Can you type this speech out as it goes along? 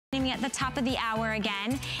Me at the top of the hour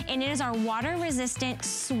again, and it is our water-resistant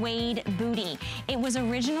suede bootie. It was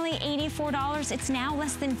originally $84. It's now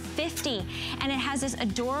less than $50, and it has this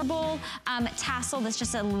adorable tassel that's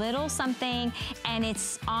just a little something, and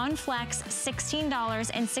it's on Flex,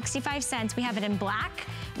 $16.65. We have it in black,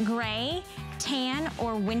 gray, tan,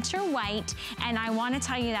 or winter white, and I want to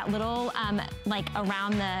tell you that little like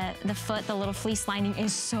around the foot, the little fleece lining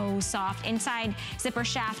is so soft. Inside zipper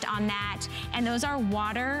shaft on that, and those are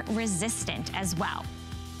water resistant as well.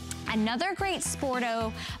 Another great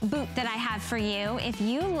Sporto boot that I have for you, if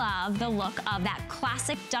you love the look of that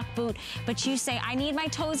classic duck boot, but you say, I need my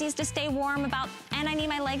toesies to stay warm and I need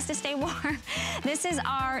my legs to stay warm. This is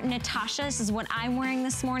our Natasha. This is what I'm wearing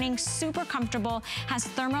this morning. Super comfortable, has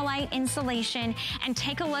Thermalite insulation, and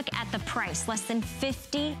take a look at the price. Less than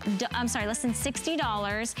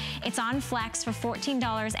 $60. It's on Flex for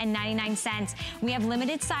 $14.99. We have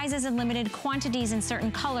limited sizes and limited quantities in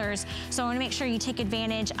certain colors, so I want to make sure you take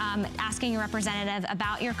advantage asking your representative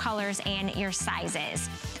about your colors and your sizes.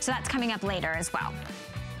 So that's coming up later as well.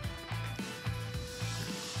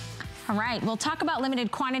 All right, we'll talk about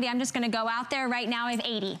limited quantity. I'm just gonna go out there right now. I have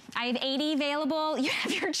 80. I have 80 available. You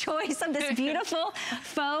have your choice of this beautiful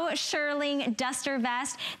faux shearling duster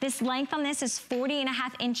vest. This length on this is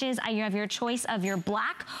 40.5 inches. You have your choice of your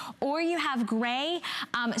black, or you have gray,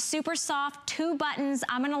 super soft, 2 buttons.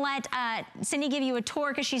 I'm gonna let Cindy give you a tour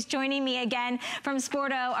because she's joining me again from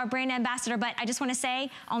Sporto, our brand ambassador, but I just wanna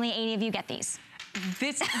say, only 80 of you get these.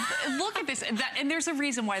 Look at this, and there's a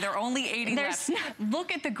reason why there are only 80 left.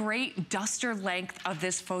 Look at the great duster length of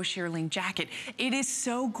this faux shearling jacket. It is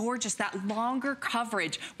so gorgeous, that longer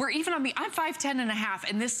coverage, where even on me, I'm 5'10.5",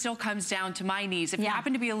 and this still comes down to my knees. If you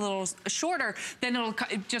happen to be a little shorter, then it'll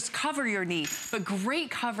just cover your knee. But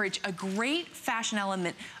great coverage, a great fashion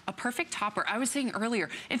element, a perfect topper. I was saying earlier,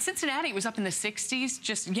 in Cincinnati, it was up in the 60s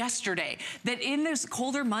just yesterday, that in those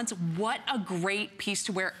colder months, what a great piece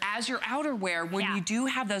to wear as your outerwear when you do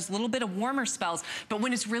have those little bit of warmer spells. But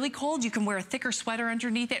when it's really cold, you can wear a thicker sweater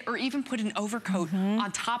underneath it, or even put an overcoat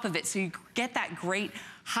on top of it, so you get that great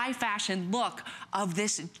high fashion look of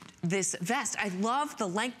this vest. I love the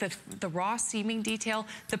length of the raw seaming detail,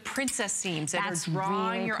 the princess seams that are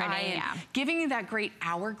drawing really your eye in, giving you that great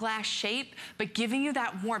hourglass shape, but giving you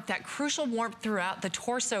that warmth, that crucial warmth throughout the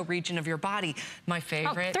torso region of your body. My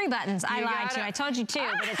favorite. Oh, 3 buttons. I lied to you. I told you 2,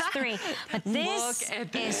 but it's 3. But this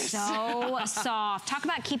is so soft. Talk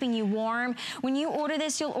about keeping you warm. When you order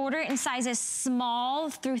this, you'll order it in sizes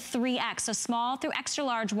small through 3X. So small through extra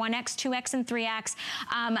large, 1X, 2X, and 3X.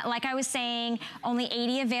 Like I was saying, only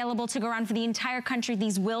 80 available to go around for the entire country.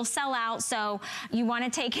 These will sell out, so you want to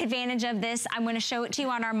take advantage of this. I'm going to show it to you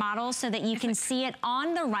on our model so that you can see it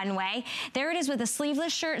on the runway. There it is with a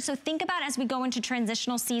sleeveless shirt. So think about, as we go into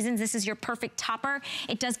transitional seasons, this is your perfect topper.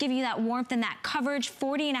 It does give you that warmth and that coverage,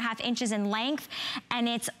 40.5 inches in length, and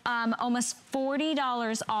it's almost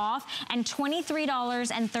 $40 off, and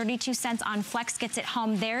 $23.32 on Flex gets it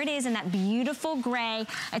home. There it is in that beautiful gray.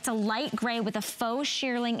 It's a light gray with a faux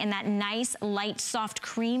shearling in that nice light soft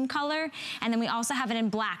cream color, and then we also have it in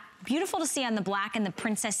black. Beautiful to see on the black and the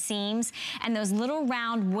princess seams, and those little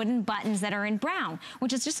round wooden buttons that are in brown,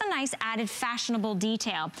 which is just a nice added fashionable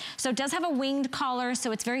detail. So it does have a winged collar,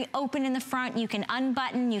 so it's very open in the front. You can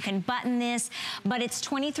unbutton, you can button this, but it's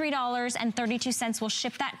 $23.32. We'll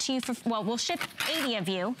ship that to you for, well, we'll ship 80 of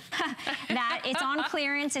you. That it's on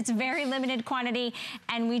clearance, it's very limited quantity,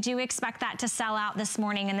 and we do expect that to sell out this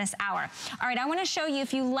morning in this hour. All right, I wanna show you,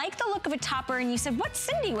 if you like the look of a topper and you said, what's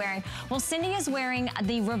Cindy wearing? Well, Cindy is wearing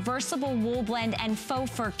the reversible wool blend and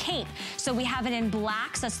faux fur cape. So we have it in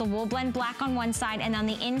black, so that's the wool blend black on one side, and on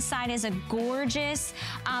the inside is a gorgeous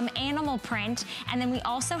animal print, and then we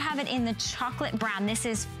also have it in the chocolate brown. This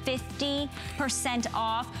is 50%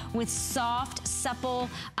 off with soft, supple,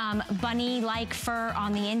 bunny-like fur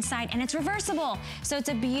on the inside, and it's reversible. So it's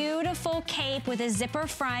a beautiful cape with a zipper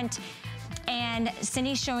front, and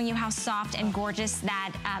Cindy's showing you how soft and gorgeous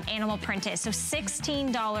that animal print is. So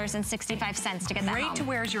 $16.65 to get that home. Great to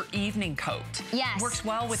wear as your evening coat. Yes. Works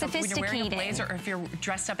well with when you're wearing a blazer, or if you're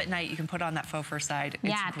dressed up at night, you can put on that faux fur side.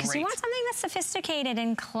 Yeah, because you want something that's sophisticated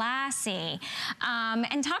and classy.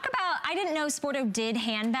 And talk about, I didn't know Sporto did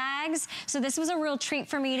handbags, so this was a real treat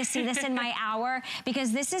for me to see this in my hour,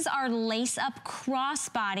 because this is our lace-up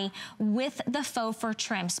crossbody with the faux fur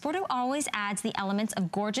trim. Sporto always adds the elements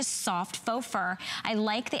of gorgeous, soft faux fur. I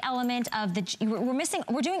like the element of the,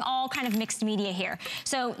 we're doing all kind of mixed media here.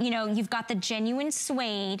 So, you know, you've got the genuine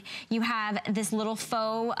suede, you have this little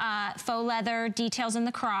faux leather details in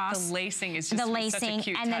the cross. The lacing is just the lacing, such a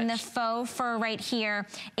cute and touch. then the faux fur right here.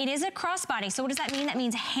 It is a crossbody, so what does that mean? That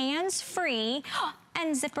means hands-free.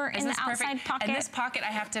 and zipper in the outside pocket. And this pocket,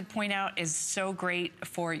 I have to point out, is so great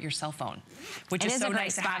for your cell phone, which is so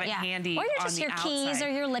nice to have it handy on the outside. Or just your keys or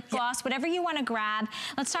your lip gloss, whatever you want to grab.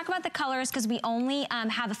 Let's talk about the colors because we only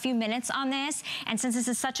have a few minutes on this. And since this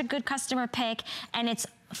is such a good customer pick and it's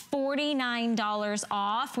 $49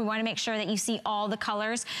 off. We want to make sure that you see all the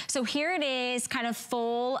colors. So here it is, kind of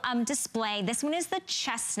full display. This one is the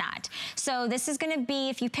chestnut. So this is going to be,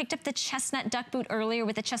 if you picked up the chestnut duck boot earlier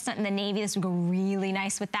with the chestnut and the navy, this would go really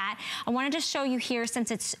nice with that. I wanted to show you here,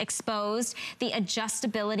 since it's exposed, the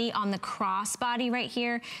adjustability on the crossbody right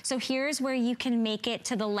here. So here's where you can make it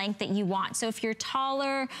to the length that you want. So if you're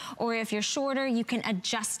taller or if you're shorter, you can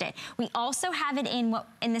adjust it. We also have it in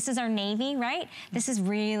and this is our navy, right? This is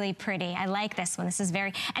really pretty. I like this one. This is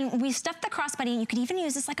and we stuffed the crossbody. You could even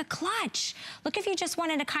use this like a clutch. Look, if you just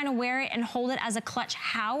wanted to kind of wear it and hold it as a clutch,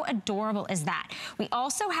 how adorable is that? We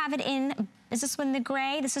also have it in, is this one the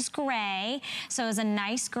gray? This is gray. So it's a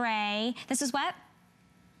nice gray. This is what?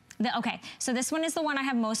 Okay, so this one is the one I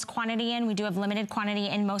have most quantity in. We do have limited quantity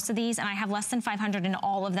in most of these, and I have less than 500 in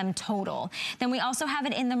all of them total. Then we also have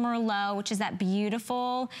it in the Merlot, which is that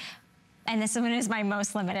beautiful, and this one is my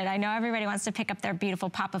most limited. I know everybody wants to pick up their beautiful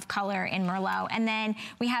pop of color in Merlot. And then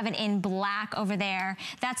we have it in black over there.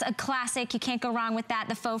 That's a classic. You can't go wrong with that.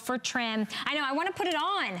 The faux fur trim. I know, I want to put it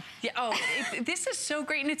on. Yeah, this is so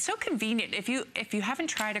great, and it's so convenient. If you haven't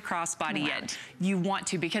tried a crossbody yet, you want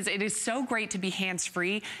to, because it is so great to be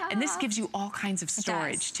hands-free, and this gives you all kinds of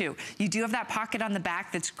storage too. You do have that pocket on the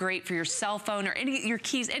back that's great for your cell phone or your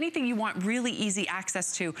keys, anything you want really easy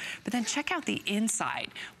access to. But then check out the inside.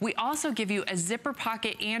 We also give you a zipper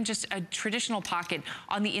pocket and just a traditional pocket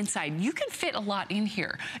on the inside. You can fit a lot in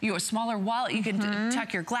here. You have a smaller wallet, you can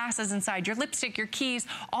tuck your glasses inside, your lipstick, your keys,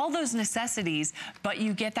 all those necessities, but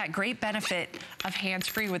you get that great benefit of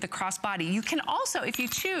hands-free with the crossbody. You can also, if you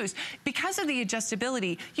choose, because of the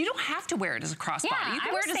adjustability, you don't have to wear it as a crossbody. You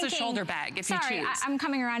can wear it as a shoulder bag if you choose. I'm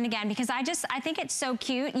coming around again because I think it's so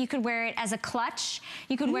cute. You could wear it as a clutch,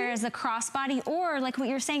 you could wear it as a crossbody, or like what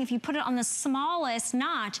you're saying, if you put it on the smallest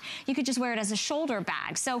notch, you could just wear it as a shoulder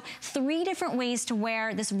bag. So 3 different ways to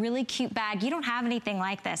wear this really cute bag. You don't have anything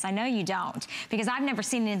like this. I know you don't, because I've never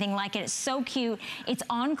seen anything like it. It's so cute. It's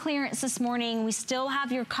on clearance this morning. We still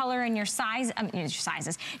have your color and your size,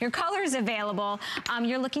 your colors available.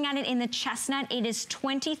 You're looking at it in the chestnut. It is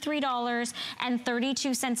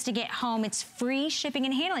 $23.32 to get home. It's free shipping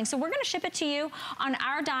and handling. So we're going to ship it to you on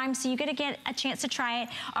our dime, so you get to get a chance to try it.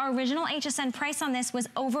 Our original HSN price on this was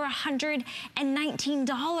over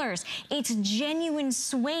 $119. It's genuine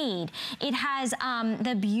suede. It has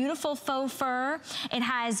the beautiful faux fur. It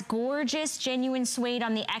has gorgeous genuine suede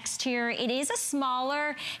on the exterior. It is a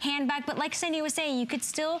smaller handbag, but like Cindy was saying, you could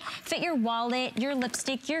still fit your wallet, your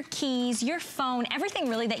lipstick, your keys, your phone, everything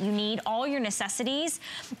really that you need, all your necessities.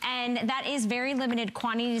 And that is very limited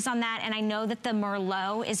quantities on that. And I know that the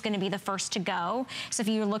Merlot is going to be the first to go. So if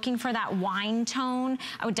you're looking for that wine tone,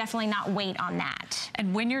 I would definitely not wait on that.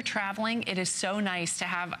 And when you're traveling, it is so nice to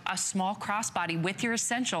have a small crossbody with your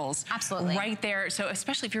essentials right there. So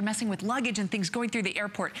especially if you're messing with luggage and things going through the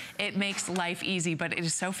airport, it makes life easy, but it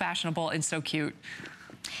is so fashionable and so cute.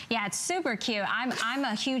 Yeah, it's super cute. I'm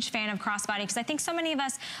a huge fan of crossbody because I think so many of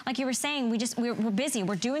us, like you were saying, we're busy.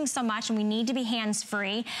 We're doing so much and we need to be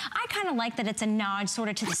hands-free. I kind of like that it's a nod sort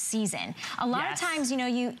of to the season. A lot of times, you know,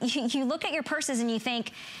 you look at your purses and you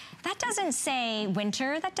think, that doesn't say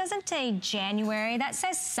winter, that doesn't say January, that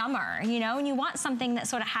says summer, you know, and you want something that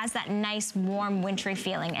sort of has that nice, warm, wintry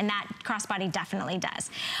feeling, and that crossbody definitely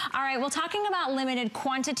does. All right, well, talking about limited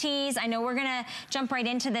quantities, I know we're gonna jump right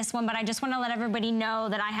into this one, but I just wanna let everybody know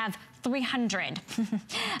that I have 300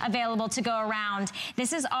 available to go around.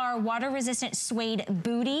 This is our water-resistant suede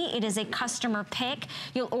booty. It is a customer pick.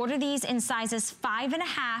 You'll order these in sizes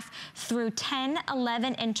 5.5 through 10,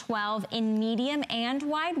 11, and 12 in medium and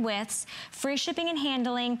wide widths. Free shipping and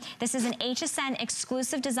handling. This is an HSN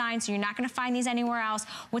exclusive design, so you're not gonna find these anywhere else.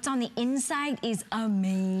 What's on the inside is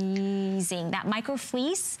amazing. That micro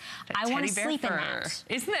fleece, I wanna sleep in that.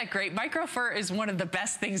 Isn't that great? Micro fur is one of the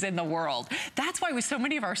best things in the world. That's why with so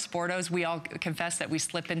many of our Sportos, we all confess that we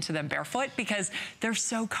slip into them barefoot because they're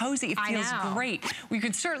so cozy. It feels great. You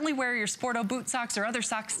could certainly wear your Sporto boot socks or other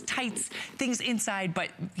socks, tights, things inside,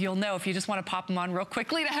 but you'll know if you just want to pop them on real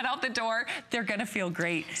quickly to head out the door, they're going to feel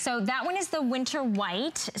great. So that one is the winter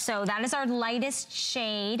white. So that is our lightest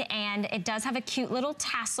shade, and it does have a cute little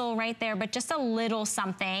tassel right there, but just a little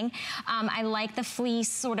something. I like the fleece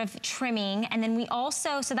sort of trimming. And then we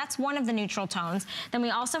also, so that's one of the neutral tones. Then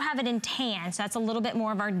we also have it in tan. So that's a little bit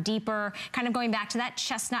more of our deeper, kind of going back to that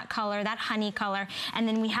chestnut color, that honey color. And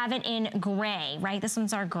then we have it in gray, right? This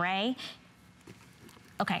one's our gray.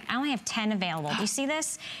 Okay, I only have 10 available. Do you see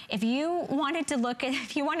this? If you wanted to look at,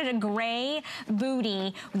 if you wanted a gray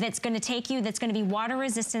booty that's gonna take you, that's gonna be water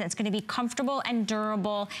resistant, that's gonna be comfortable and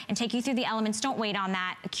durable and take you through the elements, don't wait on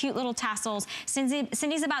that. Cute little tassels.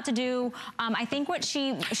 Cindy's about to do, I think what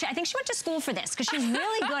I think she went to school for this because she's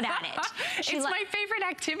really good at it. It's my favorite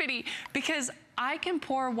activity because I can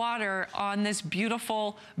pour water on this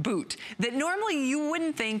beautiful boot that normally you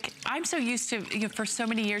wouldn't think. I'm so used to, you know, for so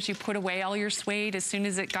many years you put away all your suede as soon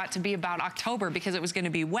as it got to be about October because it was going to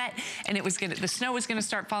be wet and the snow was going to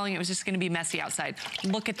start falling. It was just going to be messy outside.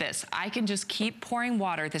 Look at this. I can just keep pouring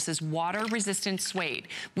water. This is water resistant suede.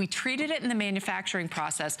 We treated it in the manufacturing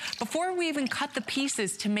process before we even cut the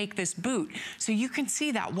pieces to make this boot. So you can see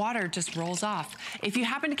that water just rolls off. If you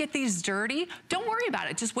happen to get these dirty, don't worry about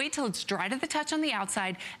it. Just wait till it's dry to the touch on the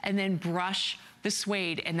outside and then brush the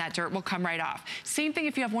suede and that dirt will come right off. Same thing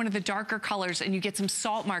if you have one of the darker colors and you get some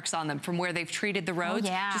salt marks on them from where they've treated the roads.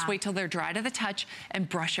 Oh, yeah. Just wait till they're dry to the touch and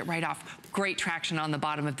brush it right off. Great traction on the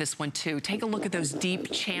bottom of this one too. Take a look at those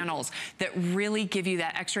deep channels that really give you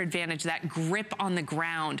that extra advantage, that grip on the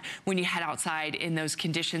ground when you head outside in those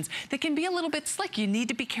conditions that can be a little bit slick. You need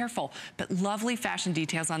to be careful, but lovely fashion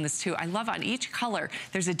details on this too. I love on each color,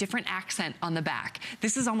 there's a different accent on the back.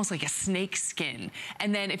 This is almost like a snake skin.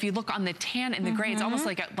 And then if you look on the tan and the gray, it's almost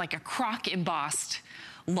like a croc embossed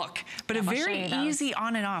look, but a very easy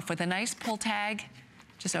on and off with a nice pull tag,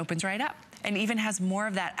 just opens right up and even has more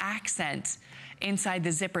of that accent inside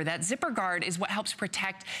the zipper. That zipper guard is what helps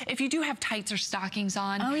protect if you do have tights or stockings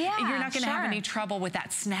on. Oh yeah, you're not gonna have any trouble with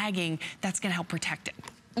that snagging. That's gonna help protect it.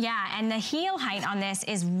 Yeah, and the heel height on this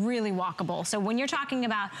is really walkable. So when you're talking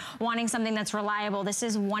about wanting something that's reliable, this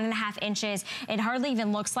is 1.5 inches. It hardly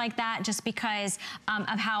even looks like that just because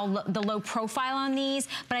of how the low profile on these.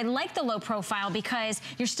 But I like the low profile because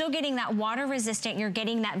you're still getting that water resistant, you're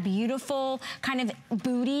getting that beautiful kind of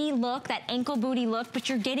booty look, that ankle booty look, but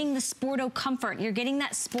you're getting the Sporto comfort. You're getting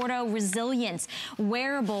that Sporto resilience,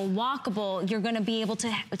 wearable, walkable. You're gonna be able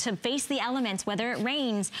to face the elements, whether it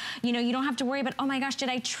rains. You know, you don't have to worry about, oh my gosh, did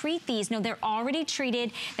I treat these? No, they're already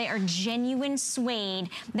treated. They are genuine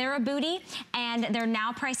suede. They're a booty, and they're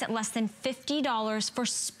now priced at less than $50 for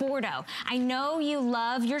Sporto. I know you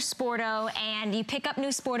love your Sporto, and you pick up new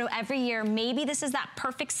Sporto every year. Maybe this is that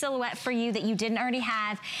perfect silhouette for you that you didn't already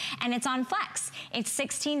have, and it's on Flex. It's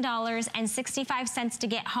 $16.65 to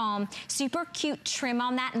get home. Super cute trim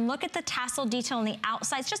on that, and look at the tassel detail on the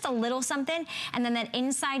outside. It's just a little something, and then that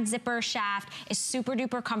inside zipper shaft is super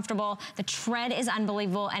duper comfortable. The tread is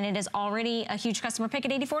unbelievable, and it is already a huge customer pick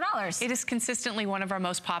at $84. It is consistently one of our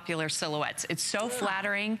most popular silhouettes. It's so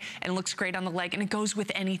flattering and looks great on the leg, and it goes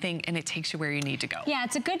with anything, and it takes you where you need to go. Yeah,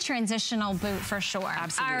 it's a good transitional boot for sure.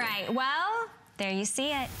 Absolutely. All right, well, there you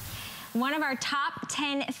see it. One of our top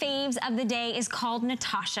 10 faves of the day is called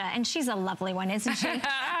Natasha, and she's a lovely one, isn't she?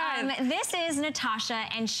 This is Natasha,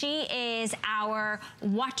 and she is our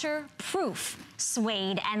waterproof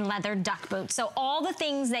suede and leather duck boot. So all the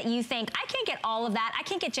things that you think, I can't get all of that. I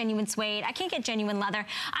can't get genuine suede. I can't get genuine leather.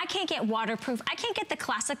 I can't get waterproof. I can't get the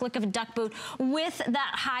classic look of a duck boot with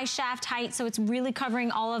that high shaft height, so it's really covering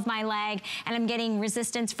all of my leg, and I'm getting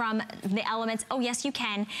resistance from the elements. Oh yes, you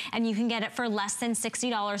can, and you can get it for less than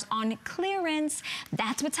 $60 on clearance.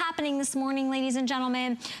 That's what's happening this morning, ladies and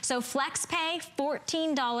gentlemen. So flex pay,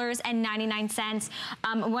 $14.99.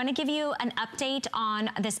 I want to give you an update on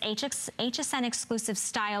this HSN exclusive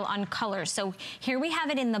style on colors. So here we have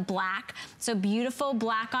it in the black. So beautiful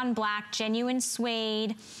black on black, genuine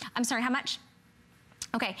suede. I'm sorry, how much?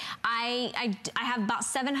 Okay, I have about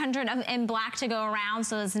 700 in black to go around,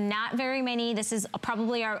 so there's not very many. This is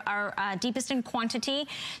probably our deepest in quantity.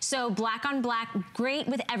 So black on black, great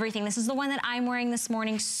with everything. This is the one that I'm wearing this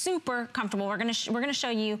morning, super comfortable. We're gonna show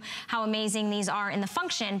you how amazing these are in the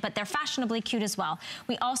function, but they're fashionably cute as well.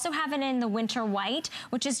 We also have it in the winter white,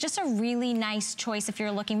 which is just a really nice choice if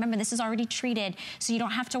you're looking. Remember, this is already treated, so you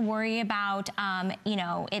don't have to worry about, you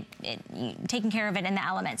know, taking care of it in the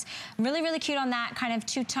elements. Really, really cute on that, kind of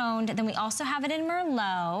two-toned. Then we also have it in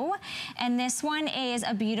Merlot, and this one is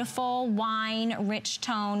a beautiful wine rich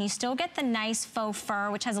tone. You still get the nice faux fur,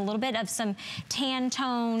 which has a little bit of some tan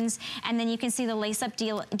tones, and then you can see the lace-up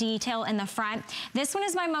detail in the front. This one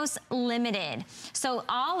is my most limited. So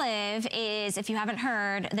olive is, if you haven't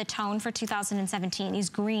heard, the tone for 2017. These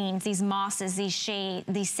greens, these mosses, these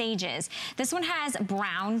sages. This one has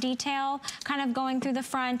brown detail kind of going through the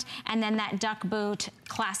front, and then that duck boot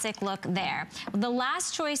classic look there. The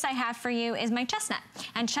last choice I have for you is my chestnut.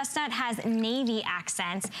 And chestnut has navy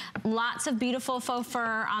accents, lots of beautiful faux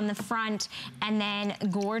fur on the front, and then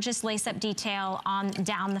gorgeous lace-up detail on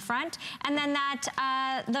down the front, and then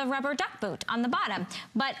that the rubber duck boot on the bottom.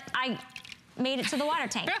 But I made it to the water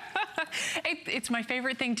tank. It's my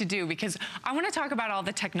favorite thing to do because I want to talk about all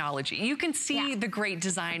the technology. You can see the great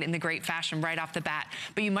design and the great fashion right off the bat,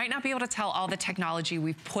 but you might not be able to tell all the technology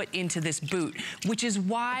we've put into this boot, which is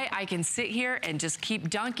why I can sit here and just keep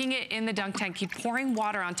dunking it in the dunk tank, keep pouring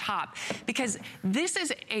water on top, because this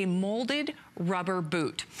is a molded rubber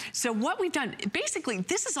boot. So what we've done, basically,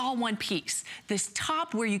 this is all one piece. This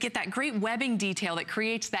top where you get that great webbing detail that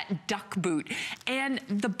creates that duck boot, and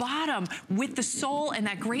the bottom with the sole and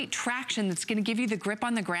that great traction that's gonna give you the grip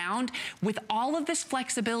on the ground with all of this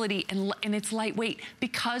flexibility and it's lightweight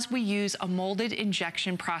because we use a molded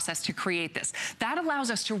injection process to create this. That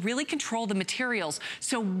allows us to really control the materials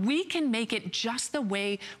so we can make it just the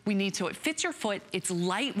way we need to. It fits your foot, it's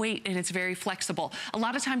lightweight, and it's very flexible. A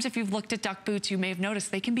lot of times if you've looked at duck boots, you may have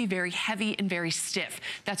noticed they can be very heavy and very stiff.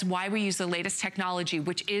 That's why we use the latest technology,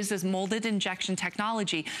 which is this molded injection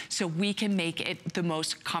technology, so we can make it the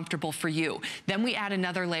most comfortable for you. Then we add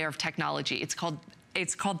another layer of technology. It's called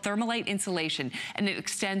thermalite insulation, and it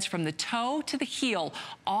extends from the toe to the heel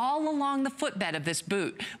all along the footbed of this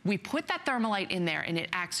boot. We put that thermalite in there and it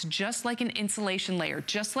acts just like an insulation layer,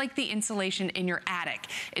 just like the insulation in your attic.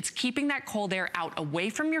 It's keeping that cold air out away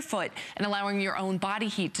from your foot and allowing your own body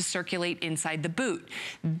heat to circulate inside the boot.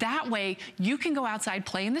 That way you can go outside,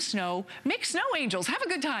 play in the snow, make snow angels, have a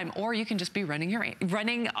good time, or you can just be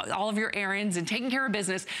running all of your errands and taking care of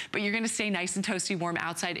business, but you're gonna stay nice and toasty warm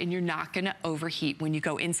outside and you're not gonna overheat when you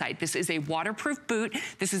go inside. This is a waterproof boot.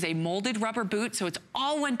 This is a molded rubber boot, so it's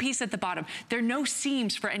all one piece at the bottom. There are no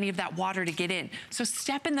seams for any of that water to get in. So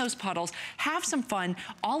step in those puddles, have some fun.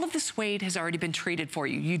 All of the suede has already been treated for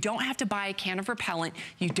you. You don't have to buy a can of repellent.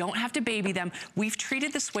 You don't have to baby them. We've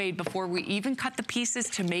treated the suede before we even cut the pieces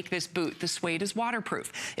to make this boot. The suede is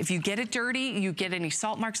waterproof. If you get it dirty, you get any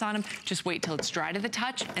salt marks on them, just wait till it's dry to the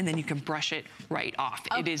touch and then you can brush it right off.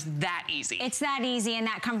 It is that easy. It's that easy and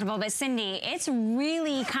that comfortable. But Cindy, it's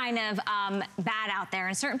really kind of bad out there.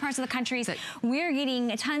 In certain parts of the country, we're getting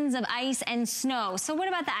tons of ice and snow. So what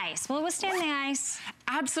about the ice? Will it withstand the ice?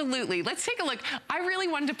 Absolutely. Let's take a look. I really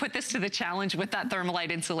wanted to put this to the challenge with that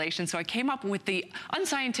thermalite insulation, so I came up with the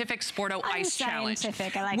unscientific Sporto Ice Challenge.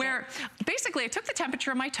 Unscientific, I like where basically I took the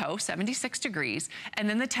temperature of my toe, 76 degrees, and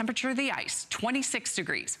then the temperature of the ice, 26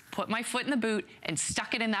 degrees. Put my foot in the boot and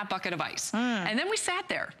stuck it in that bucket of ice. And then we sat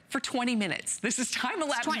there for 20 minutes. This is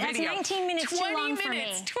time-elapsed video. That's 19 minutes too long for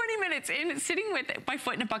me. 20 minutes in, sitting with my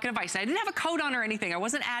foot in a bucket of ice. I didn't have a coat on or anything. I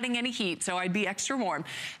wasn't adding any heat, so I'd be extra warm.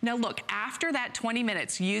 Now look, after that 20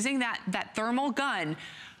 minutes, using that thermal gun,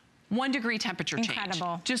 1 degree temperature change.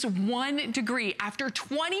 Incredible. Just 1 degree after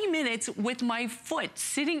 20 minutes with my foot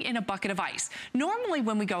sitting in a bucket of ice. Normally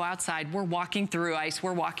when we go outside, we're walking through ice,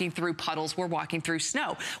 we're walking through puddles, we're walking through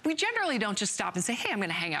snow. We generally don't just stop and say, hey, I'm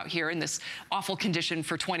gonna hang out here in this awful condition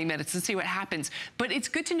for 20 minutes and see what happens. But it's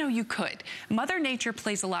good to know you could. Mother Nature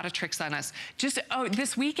plays a lot of tricks on us. Just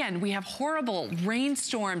this weekend, we have horrible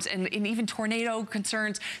rainstorms and even tornado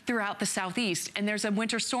concerns throughout the southeast. And there's a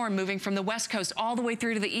winter storm moving from the west coast all the way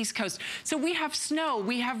through to the east coast. So we have snow,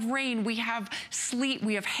 we have rain, we have sleet,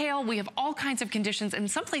 we have hail, we have all kinds of conditions, and in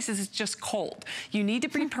some places it's just cold. You need to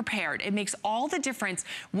be prepared. It makes all the difference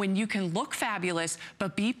when you can look fabulous,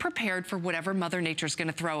 but be prepared for whatever Mother Nature's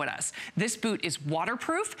gonna throw at us. This boot is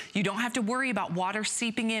waterproof. You don't have to worry about water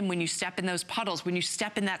seeping in when you step in those puddles, when you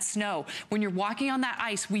step in that snow. When you're walking on that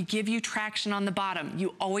ice, we give you traction on the bottom.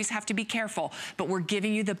 You always have to be careful, but we're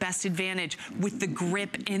giving you the best advantage with the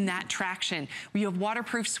grip in that traction. You have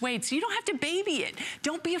waterproof suede, so you don't have to baby it.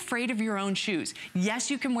 Don't be afraid of your own shoes.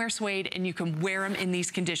 Yes, you can wear suede and you can wear them in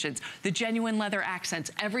these conditions. The genuine leather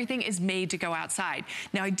accents, everything is made to go outside.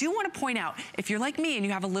 Now I do want to point out, if you're like me and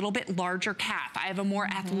you have a little bit larger calf, I have a more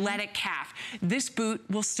athletic calf, this boot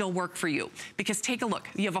will still work for you. Because take a look,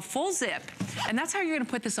 you have a full zip, and that's how you're gonna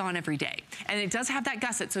put this on every day. And it does have that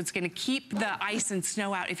gusset, so it's gonna keep the ice and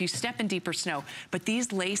snow out if you step in deeper snow. But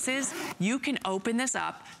these laces, you can open this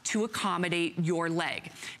up to accommodate your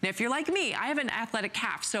leg. Now, if you're like me, I have an athletic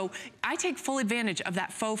calf, so I take full advantage of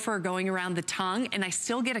that faux fur going around the tongue, and I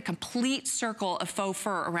still get a complete circle of faux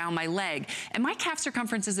fur around my leg. And my calf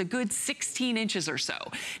circumference is a good 16 inches or so.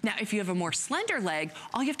 Now, if you have a more slender leg,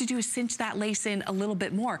 all you have to do is cinch that lace in a little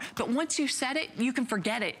bit more. But once you set it, you can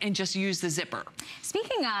forget it and just use the zipper.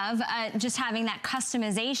 Speaking of just having that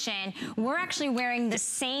customization, we're actually wearing the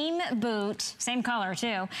same boot, same color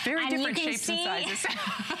too. Very different shapes and sizes.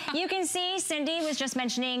 You can see Cindy was just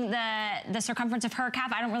mentioning the circumference of her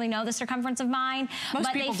calf. I don't really know the circumference of mine.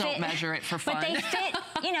 Most people don't measure it for fun. But they fit,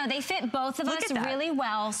 you know, they fit both of us really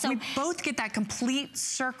well. So we both get that complete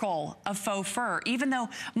circle of faux fur, even though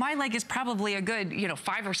my leg is probably a good,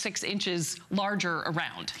 5 or 6 inches larger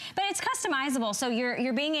around. But it's customizable, so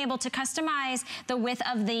you're being able to customize the width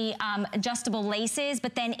of the adjustable laces,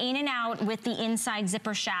 but then in and out with the inside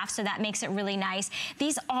zipper shaft, so that makes it really nice.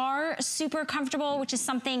 These are super comfortable, which is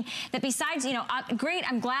something that besides, great,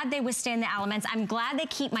 I'm glad they withstand the elements. I'm glad they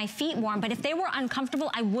keep my feet warm, but if they were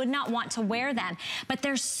uncomfortable, I would not want to wear them. But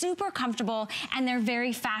they're super comfortable and they're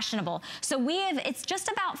very fashionable. So it's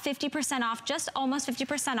just about 50% off, just almost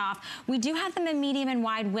 50% off. We do have them in medium and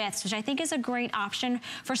wide widths, which I think is a great option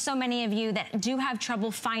for so many of you that do have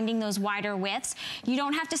trouble finding those wider widths. You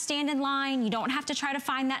don't have to stand in line. You don't have to try to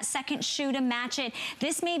find that second shoe to match it.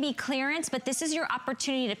 This may be clearance, but this is your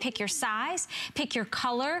opportunity to pick your size, pick your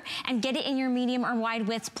color, and get it in your medium or wide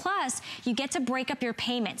widths. Plus, you get to break up your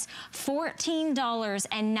payments.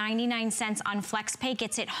 $14.99 on FlexPay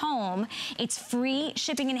gets it home. It's free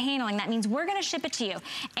shipping and handling. That means we're gonna ship it to you.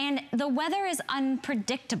 And the weather is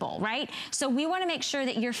unpredictable, right? So we wanna make sure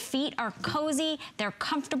that your feet are cozy, they're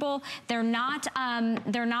comfortable, they're not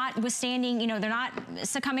withstanding, they're not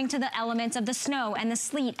succumbing to the elements of the snow and the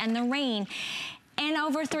sleet and the rain. And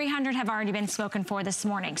over 300 have already been spoken for this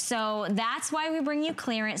morning. So that's why we bring you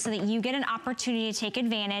clearance, so that you get an opportunity to take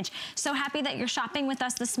advantage. So happy that you're shopping with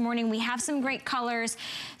us this morning. We have some great colors.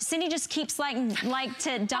 Cindy just keeps like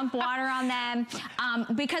to dump water on them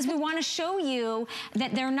because we want to show you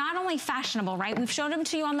that they're not only fashionable, right? We've showed them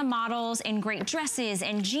to you on the models in great dresses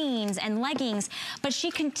and jeans and leggings, but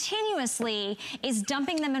she continuously is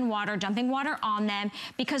dumping them in water, dumping water on them,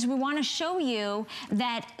 because we want to show you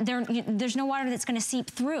that there's no water that's going to seep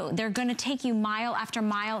through. They're going to take you mile after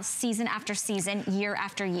mile, season after season, year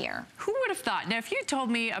after year. Who would have thought? Now, if you told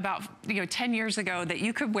me about 10 years ago that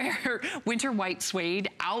you could wear winter white suede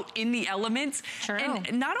out in the elements,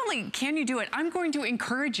 and not only can you do it, I'm going to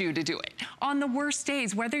encourage you to do it. On the worst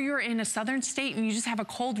days, whether you're in a southern state and you just have a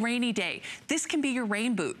cold, rainy day, this can be your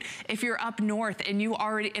rain boot. If you're up north and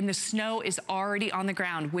the snow is already on the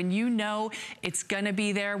ground, when you know it's going to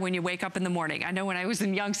be there when you wake up in the morning. I know when I was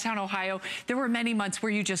in Youngstown, Ohio, there were many months where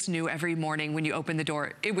you just knew every morning when you opened the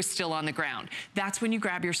door, it was still on the ground. That's when you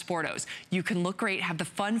grab your Sportos. You can look great, have the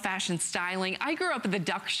fun fashion styling. I grew up in the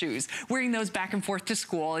duck shoes, wearing those back and forth to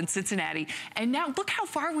school in Cincinnati. And now look how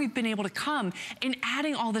far we've been able to come in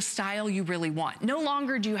adding all the style you really want. No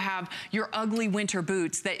longer do you have your ugly winter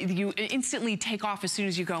boots that you instantly take off as soon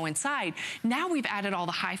as you go inside. Now we've added all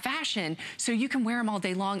the high fashion, so you can wear them all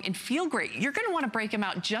day long and feel great. You're gonna wanna break them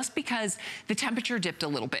out just because the temperature dipped a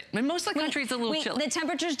little bit. And most of the country is a little chilly. The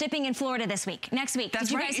temperature's dipping in Florida this week, next week. That's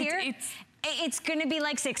Did you right. guys hear? It's gonna be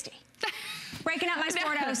like 60. Breaking out my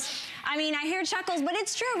Sportos. I mean, I hear chuckles, but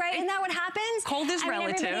it's true, right? Isn't that what happens? Cold is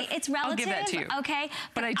relative. It's relative. I'll give that to you. Okay.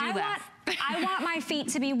 But I do laugh. I want my feet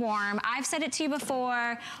to be warm. I've said it to you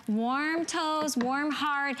before, warm toes, warm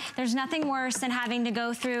heart. There's nothing worse than having to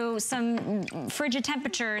go through some frigid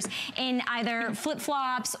temperatures in either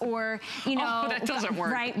flip-flops or, Oh, that doesn't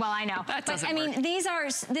work. Right, well, I know. That doesn't work. I mean, this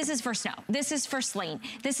is for snow. This is for sleet.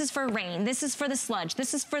 This is for rain. This is for the sludge.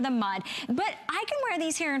 This is for the mud. But I can wear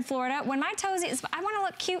these here in Florida. When my toes, I want to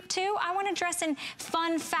look cute too. I want to dress in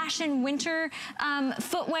fun fashion winter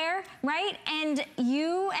footwear, right? And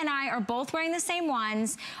you and I are both wearing the same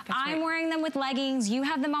ones. I'm wearing them with leggings. You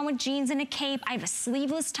have them on with jeans and a cape. I have a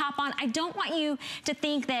sleeveless top on. I don't want you to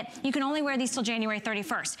think that you can only wear these till January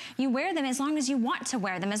 31st. You wear them as long as you want to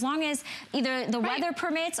wear them, as long as either the weather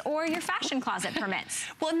permits or your fashion closet permits.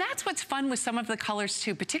 Well, and that's what's fun with some of the colors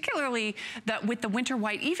too, particularly with the winter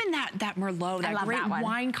white, even that Merlot, that great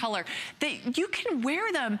wine color, that you can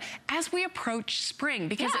wear them as we approach spring.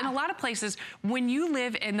 Because in a lot of places, when you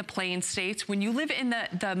live in the plain states, when you live in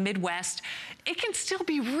the Midwest, Midwest, it can still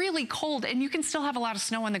be really cold, and you can still have a lot of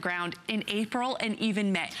snow on the ground in April and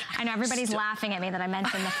even May. I know everybody's laughing at me that I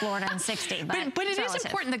mentioned the Florida and 60, but it is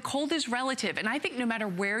important that cold is relative, and I think no matter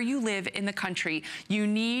where you live in the country, you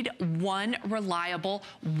need one reliable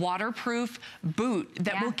waterproof boot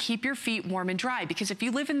that will keep your feet warm and dry. Because if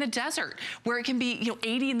you live in the desert where it can be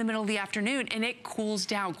 80 in the middle of the afternoon and it cools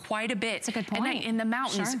down quite a bit. That's a good point. And in the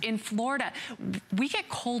mountains, in Florida, we get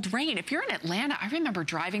cold rain. If you're in Atlanta, I remember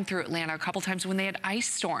driving through Atlanta a couple times when they had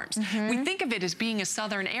ice storms. We think of it as being a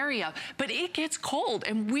southern area, but it gets cold,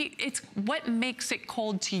 and it's what makes it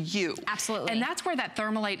cold to you. Absolutely. And that's where that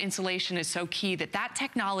Thermalite insulation is so key, that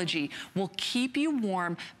technology will keep you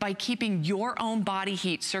warm by keeping your own body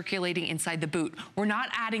heat circulating inside the boot. We're not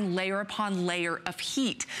adding layer upon layer of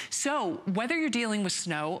heat. So whether you're dealing with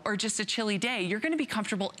snow or just a chilly day, you're gonna be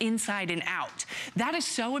comfortable inside and out. That is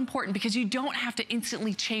so important because you don't have to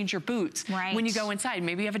instantly change your boots when you go inside.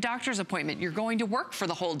 Maybe you have a doctor's appointment, you're going to work for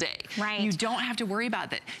the whole day. You don't have to worry about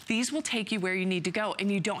that. These will take you where you need to go,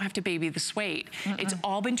 and you don't have to baby the suede. It's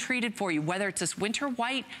all been treated for you, whether it's this winter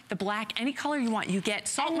white, the black, any color you want. You get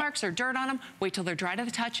salt marks or dirt on them, wait till they're dry to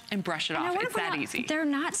the touch and brush it off. It's that easy. They're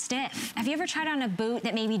not stiff. Have you ever tried on a boot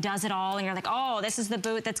that maybe does it all and you're like, oh, this is the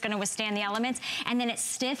boot that's gonna withstand the elements, and then it's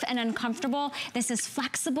stiff and uncomfortable? This is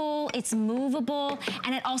flexible, it's movable,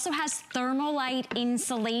 and it also has Thermalite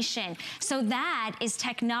insulation. So that is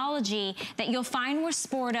technology that you'll find with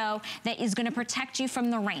Sporto that is gonna protect you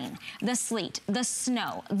from the rain, the sleet, the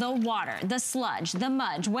snow, the water, the sludge, the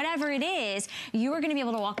mud, whatever it is. You are gonna be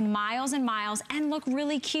able to walk miles and miles and look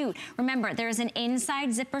really cute. Remember, there is an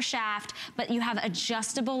inside zipper shaft, but you have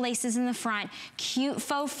adjustable laces in the front. Cute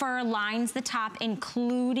faux fur lines the top,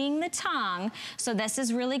 including the tongue. So this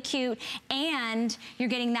is really cute. And you're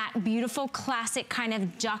getting that beautiful classic kind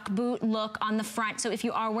of duck boot look on the front. So if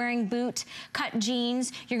you are wearing boot cut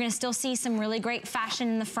jeans, you're gonna still see some really great fashion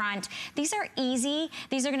in the front. These are easy.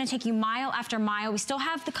 These are gonna take you mile after mile. We still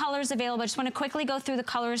have the colors available. I just wanna quickly go through the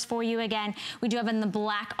colors for you again. We do have in the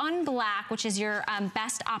black on black, which is your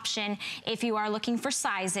best option if you are looking for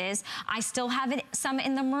sizes. I still have some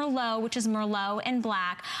in the Merlot, which is Merlot and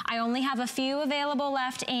black. I only have a few available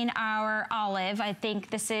left in our olive. I think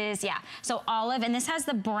this is, so olive, and this has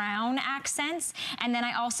the brown accents. And then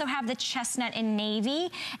I also have the chestnut and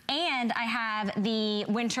navy, and I have the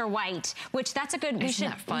winter white, which that's a good, we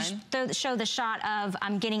should show the shot of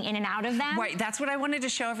getting in and out of them. Right, that's what I wanted to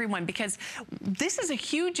show everyone, because this is a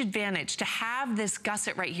huge advantage to have this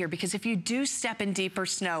gusset right here, because if you do step in deeper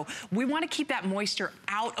snow, we want to keep that moisture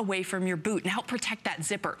out away from your boot and help protect that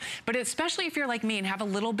zipper. But especially if you're like me and have a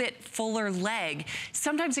little bit fuller leg,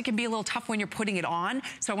 sometimes it can be a little tough when you're putting it on.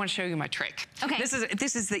 So I want to show you my trick. Okay.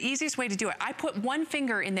 This is the easiest way to do it. I put one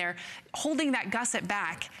finger in there, holding that gusset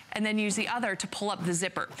back, and then use the other to pull up the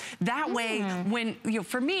zipper. That way, when,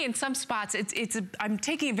 for me, in some spots, I'm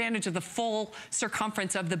taking advantage of the full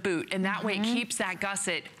circumference of the boot, and that way it keeps that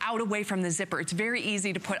gusset out away from the zipper. It's very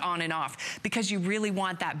easy to put on and off because you really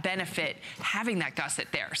want that benefit having that gusset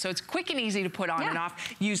there. So it's quick and easy to put on and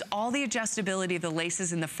off. Use all the adjustability of the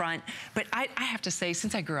laces in the front. But I have to say,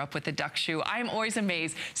 since I grew up with the duck shoe, I'm always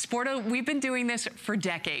amazed. Sporto, we've been doing this for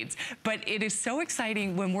decades, but it is so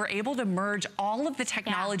exciting when we're able to merge all of the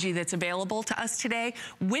technology that's available to us today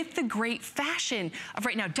with the great fashion of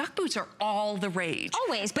right now. Duck boots are all the rage.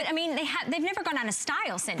 Always, but I mean, they've never gone out of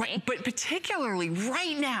style, Cindy. Right, but particularly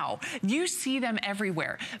right now, you see them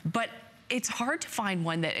everywhere. But it's hard to find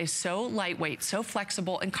one that is so lightweight, so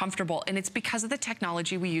flexible and comfortable, and it's because of the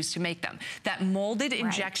technology we use to make them. That molded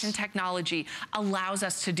injection technology allows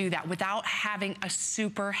us to do that without having a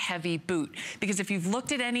super heavy boot. Because if you've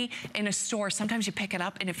looked at any in a store, sometimes you pick it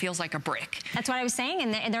up and it feels like a brick. That's what I was saying,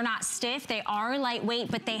 and they're not stiff, they are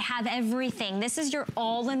lightweight, but they have everything. This is your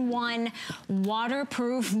all-in-one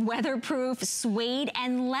waterproof, weatherproof, suede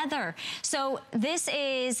and leather. So this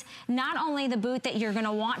is not only the boot that you're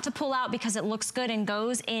gonna want to pull out because it looks good and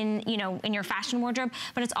goes in, in your fashion wardrobe,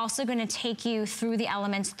 but it's also gonna take you through the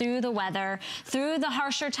elements, through the weather, through the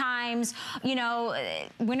harsher times.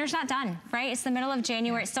 Winter's not done, right? It's the middle of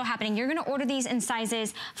January, it's still happening. You're gonna order these in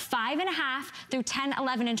sizes 5.5 through 10,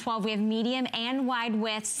 11, and 12. We have medium and wide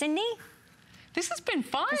width. Cindy? This has been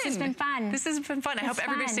fun. This has been fun. This has been fun. I hope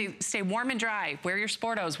everybody stay warm and dry. Wear your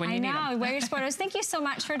Sportos when you need them. I know, wear your Sportos. Thank you so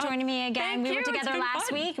much for joining me again. We were together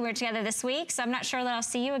last week. We were together this week, so I'm not sure that I'll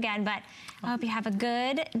see you again, but I hope you have a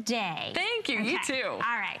good day. Thank you, you too. All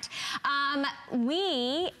right.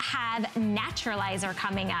 We have Naturalizer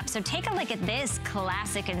coming up. So take a look at this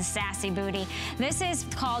classic and sassy booty. This is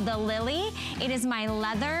called the Lily. It is my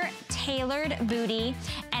leather tailored booty,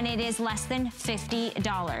 and it is less than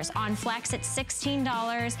 $50. On Flex, it's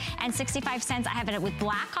 $16.65. I have it with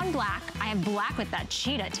black on black. I have black with that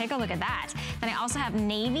cheetah. Take a look at that. Then I also have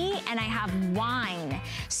navy and I have wine.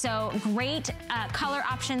 So great color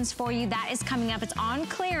options for you. That is coming up. It's on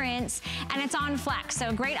clearance and it's on flex.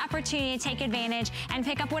 So great opportunity to take advantage and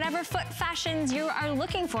pick up whatever foot fashions you are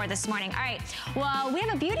looking for this morning. All right, well, we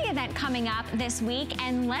have a beauty event coming up this week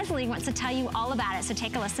and Leslie wants to tell you all about it. So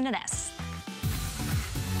take a listen to this.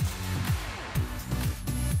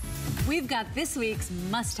 We've got this week's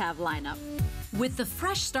must-have lineup. With the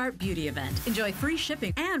Fresh Start Beauty event, enjoy free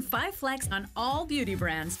shipping and 5 flex on all beauty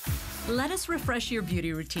brands. Let us refresh your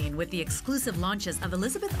beauty routine with the exclusive launches of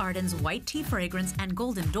Elizabeth Arden's White Tea Fragrance and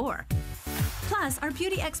Golden Door. Plus, our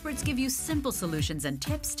beauty experts give you simple solutions and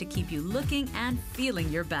tips to keep you looking and feeling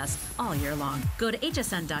your best all year long. Go to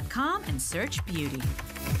hsn.com and search beauty.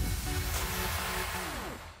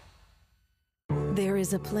 There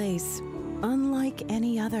is a place unlike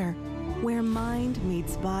any other, where mind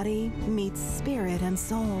meets body, meets spirit and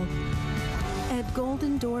soul. At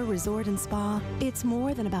Golden Door Resort and Spa, it's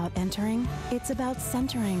more than about entering, it's about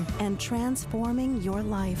centering and transforming your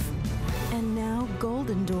life. And now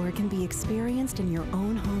Golden Door can be experienced in your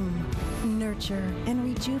own home. Nurture and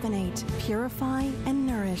rejuvenate, purify and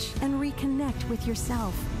nourish, and reconnect with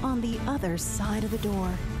yourself on the other side of the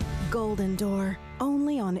door. Golden Door,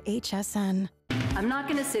 only on HSN. I'm not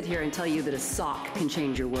going to sit here and tell you that a sock can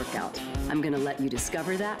change your workout. I'm going to let you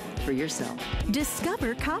discover that for yourself.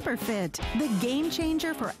 Discover CopperFit, the game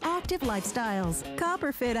changer for active lifestyles.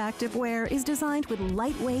 CopperFit activewear is designed with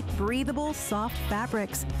lightweight, breathable, soft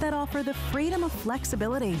fabrics that offer the freedom of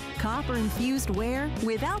flexibility. Copper-infused wear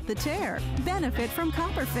without the tear. Benefit from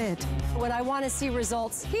CopperFit. When I want to see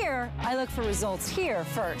results here, I look for results here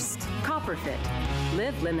first. CopperFit.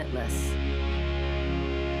 Live limitless.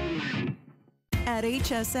 At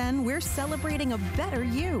HSN, we're celebrating a better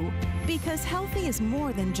you, because healthy is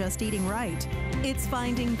more than just eating right. It's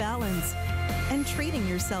finding balance and treating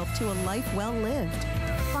yourself to a life well lived.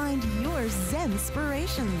 Find your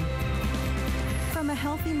Zen-spiration. From a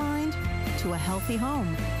healthy mind to a healthy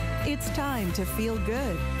home, it's time to feel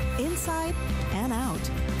good, inside and out,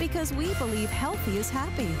 because we believe healthy is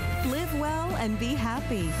happy. Live well and be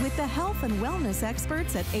happy with the health and wellness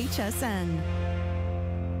experts at HSN.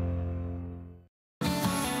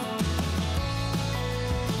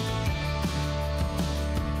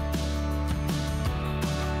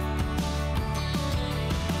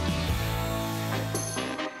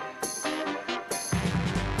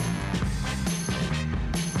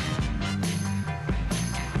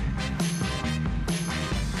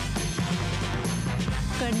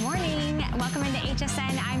 Good morning. Welcome into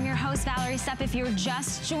HSN. I'm your host, Valerie Stupp. If you're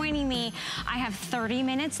just joining me, I have 30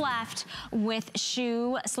 minutes left with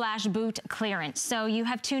shoe/boot clearance. So you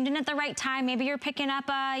have tuned in at the right time. Maybe you're picking up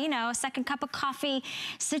a second cup of coffee.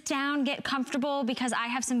 Sit down, get comfortable, because I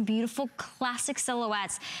have some beautiful classic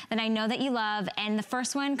silhouettes that I know that you love. And the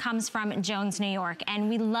first one comes from Jones, New York. And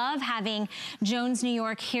we love having Jones, New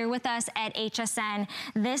York here with us at HSN.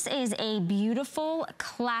 This is a beautiful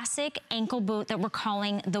classic ankle boot that we're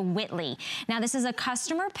calling the Whitley. Now this is a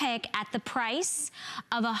customer pick at the price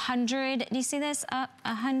of $100. Do you see this?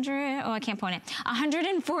 $100. Oh, I can't point it.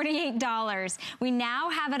 $148. We now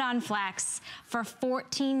have it on Flex for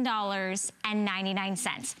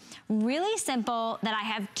 $14.99. Really simple that I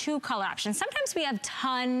have 2 color options. Sometimes we have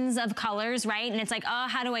tons of colors, right? And it's like, oh,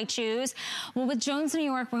 how do I choose? Well, with Jones, New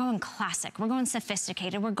York, we're going classic. We're going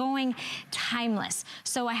sophisticated. We're going timeless.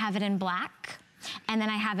 So I have it in black. And then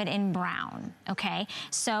I have it in brown, okay?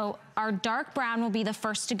 So our dark brown will be the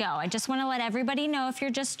first to go. I just wanna let everybody know, if you're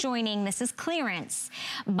just joining, this is clearance,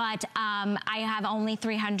 but I have only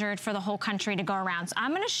 300 for the whole country to go around. So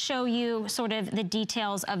I'm gonna show you sort of the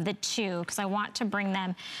details of the 2, because I want to bring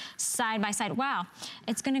them side by side. Wow,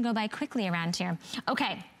 it's gonna go by quickly around here.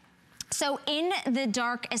 Okay. So in the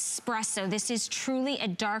dark espresso, this is truly a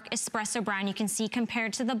dark espresso brown. You can see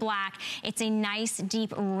compared to the black, it's a nice,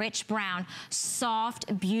 deep, rich brown,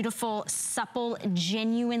 soft, beautiful, supple,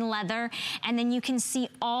 genuine leather. And then you can see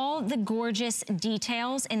all the gorgeous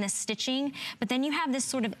details in the stitching, but then you have this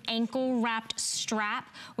sort of ankle wrapped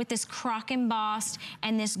strap with this croc embossed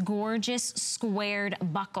and this gorgeous squared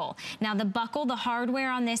buckle. Now the buckle, the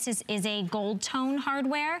hardware on this is a gold tone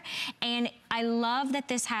hardware, and I love that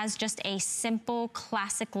this has just a simple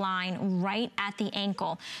classic line right at the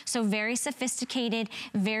ankle. So very sophisticated,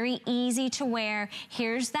 very easy to wear.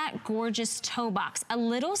 Here's that gorgeous toe box, a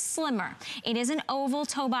little slimmer. It is an oval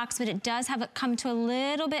toe box, but it does have it come to a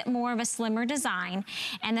little bit more of a slimmer design.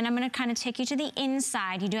 And then I'm gonna kind of take you to the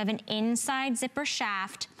inside. You do have an inside zipper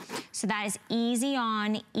shaft. So that is easy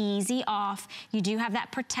on, easy off. You do have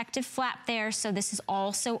that protective flap there, so this is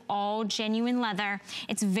also all genuine leather.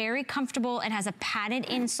 It's very comfortable. It has a padded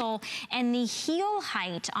insole, and the heel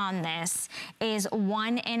height on this is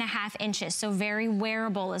 1.5 inches, so very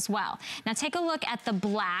wearable as well. Now take a look at the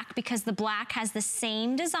black, because the black has the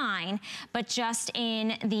same design, but just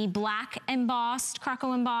in the black embossed,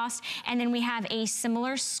 Croco embossed, and then we have a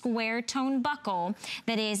similar square tone buckle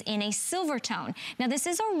that is in a silver tone. Now this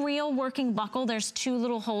is a real working buckle. There's 2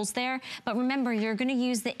 little holes there, but remember, you're gonna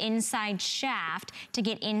use the inside shaft to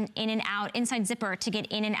get in and out, inside zipper to get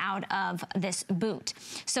in and out of this boot.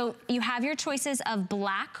 So you have your choices of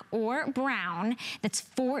black or brown. That's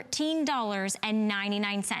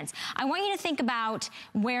 $14.99. I want you to think about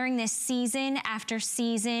wearing this season after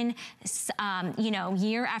season, you know,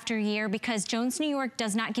 year after year, because Jones New York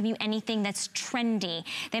does not give you anything that's trendy.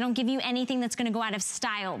 They don't give you anything that's gonna go out of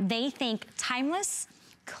style. They think timeless,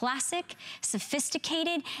 classic,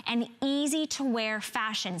 sophisticated, and easy to wear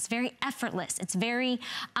fashion. It's very effortless. It's very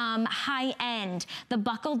high end. The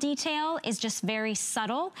buckle detail is just very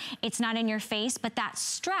subtle. It's not in your face, but that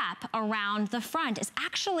strap around the front is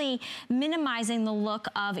actually minimizing the look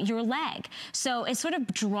of your leg. So it sort of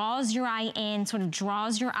draws your eye in, sort of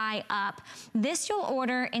draws your eye up. This you'll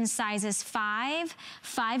order in sizes 5,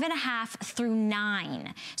 5.5 through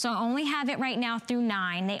 9. So I only have it right now through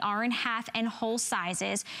 9. They are in half and whole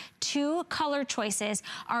sizes. 2 color choices.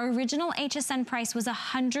 Our original HSN price was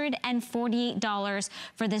 $148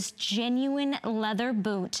 for this genuine leather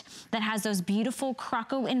boot that has those beautiful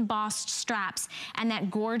Croco embossed straps and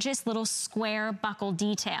that gorgeous little square buckle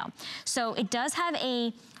detail. So it does have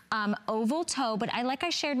a oval toe, but like I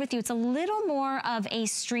shared with you, it's a little more of a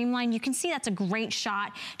streamline. You can see that's a great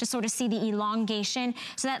shot to sort of see the elongation.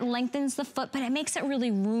 So that lengthens the foot, but it makes it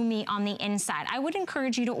really roomy on the inside. I would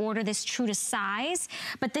encourage you to order this true to size,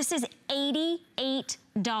 but this is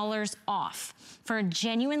 $88 off for a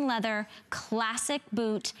genuine leather classic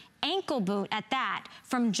boot, ankle boot at that,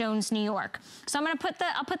 from Jones New York. So I'm gonna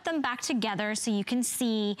I'll put them back together so you can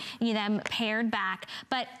see them paired back.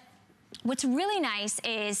 But what's really nice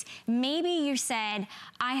is maybe you said,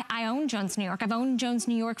 I own Jones New York. I've owned Jones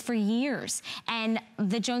New York for years. And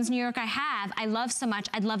the Jones New York I love so much,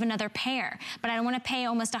 I'd love another pair, but I don't wanna pay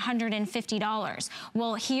almost $150.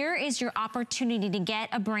 Well, here is your opportunity to get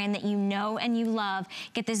a brand that you know and you love,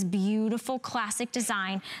 get this beautiful classic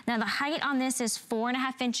design. Now the height on this is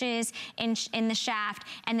 4.5 inches in the shaft.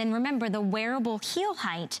 And then remember, the wearable heel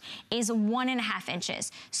height is 1.5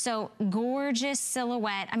 inches. So gorgeous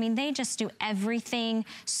silhouette. I mean, they just do everything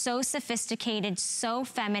so sophisticated, so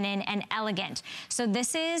feminine and elegant. So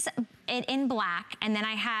this is it in black, and then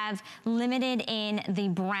I have limited in the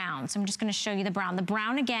brown. So I'm just gonna show you the brown. The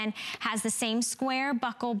brown, again, has the same square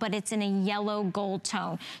buckle, but it's in a yellow gold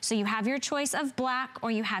tone. So you have your choice of black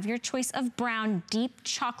or you have your choice of brown, deep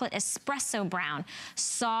chocolate espresso brown,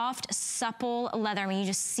 soft, supple leather. I mean, you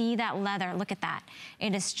just see that leather. Look at that.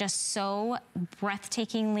 It is just so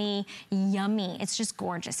breathtakingly yummy. It's just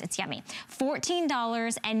gorgeous. It's yummy.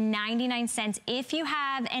 $14.99. If you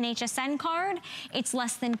have an HSN card, it's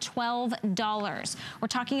less than $12. We're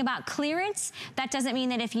talking about clearance. That doesn't mean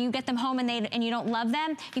that if you get them home and you don't love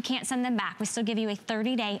them, you can't send them back. We still give you a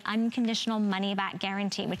 30-day unconditional money-back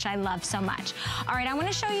guarantee, which I love so much. All right, I want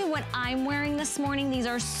to show you what I'm wearing this morning. These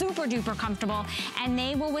are super duper comfortable, and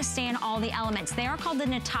they will withstand all the elements. They are called the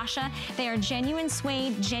Natasha. They are genuine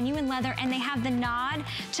suede, genuine leather, and they have the nod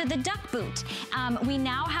to the duck boot. We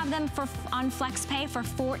now have them on FlexPay for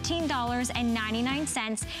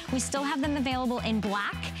 $14.99. We still have them available in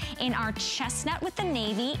black, in our chestnut with the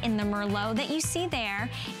navy, in the Merlot that you see there,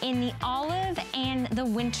 in the olive and the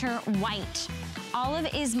winter white. Olive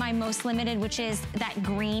is my most limited, which is that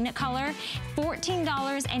green color.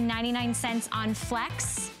 $14.99 on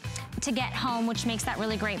Flex to get home, which makes that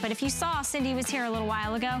really great. But if you saw, Cindy was here a little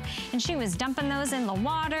while ago and she was dumping those in the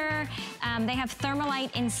water. They have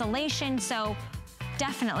Thermalite insulation, so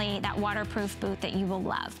definitely that waterproof boot that you will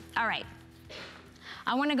love. All right,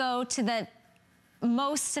 I wanna go to the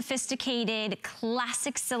most sophisticated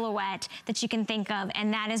classic silhouette that you can think of,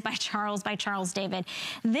 and that is by Charles David.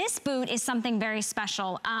 This boot is something very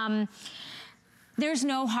special. There's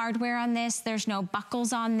no hardware on this. There's no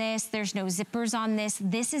buckles on this. There's no zippers on this.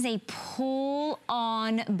 This is a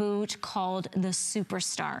pull-on boot called the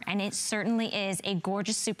Superstar, and it certainly is a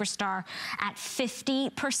gorgeous Superstar at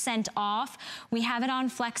 50% off. We have it on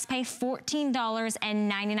FlexPay,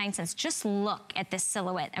 $14.99. Just look at this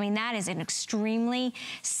silhouette. I mean, that is an extremely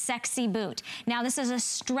sexy boot. Now, this is a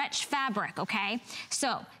stretch fabric, okay?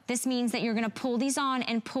 So this means that you're gonna pull these on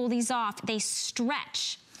and pull these off. They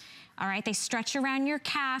stretch. all right? They stretch around your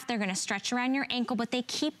calf, they're gonna stretch around your ankle, but they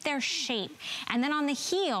keep their shape. And then on the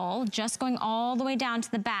heel, just going all the way down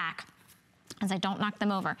to the back, as I don't knock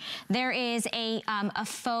them over, there is a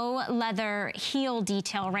faux leather heel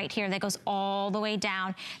detail right here that goes all the way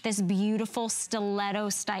down, this beautiful stiletto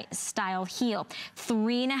style heel.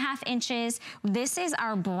 3.5 inches. This is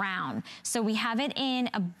our brown. So we have it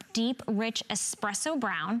in a deep, rich espresso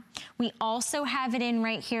brown. We also have it in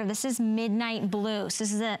right here. This is midnight blue. So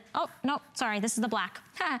this is oh, no, sorry, this is the black.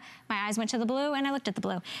 My eyes went to the blue and I looked at the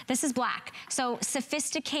blue. This is black. So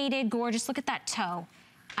sophisticated, gorgeous. Look at that toe.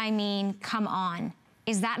 I mean, come on.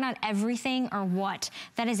 Is that not everything or what?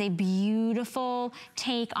 That is a beautiful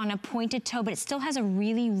take on a pointed toe, but it still has a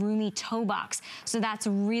really roomy toe box. So that's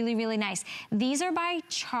really, really nice. These are by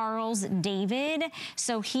Charles David.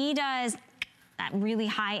 So he does that really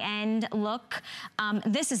high-end look.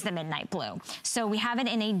 This is the midnight blue. So we have it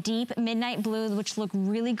in a deep midnight blue, which look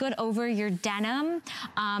really good over your denim.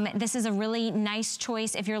 This is a really nice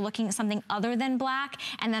choice if you're looking at something other than black.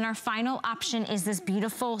 And then our final option is this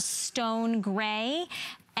beautiful stone gray.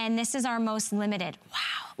 And this is our most limited.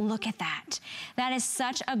 Wow, look at that. That is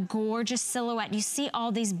such a gorgeous silhouette. You see all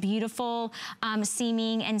these beautiful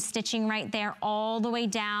seaming and stitching right there all the way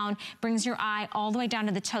down, brings your eye all the way down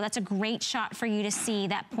to the toe. That's a great shot for you to see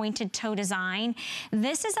that pointed toe design.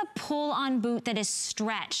 This is a pull-on boot that is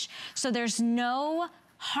stretch. So there's no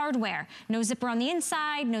hardware. No zipper on the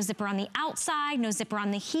inside, no zipper on the outside, no zipper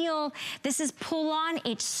on the heel. This is pull on,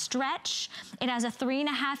 it's stretch. It has a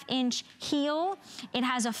 3.5 inch heel. It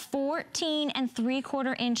has a 14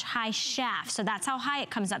 3/4 inch high shaft. So that's how high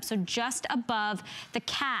it comes up. So just above the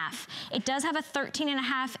calf. It does have a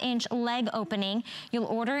 13.5 inch leg opening. You'll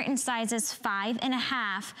order it in sizes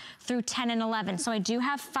 5.5 through 10 and 11. So I do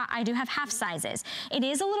have half sizes. It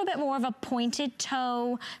is a little bit more of a pointed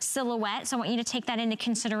toe silhouette. So I want you to take that into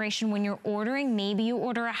consideration when you're ordering. Maybe you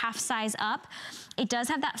order a half size up. It does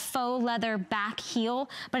have that faux leather back heel,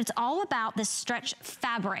 but it's all about this stretch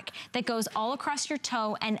fabric that goes all across your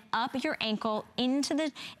toe and up your ankle into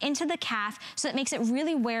the calf. So it makes it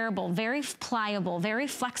really wearable, very pliable, very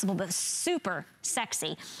flexible, but super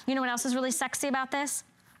sexy. You know what else is really sexy about this?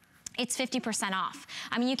 It's 50% off.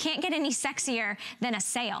 I mean, you can't get any sexier than a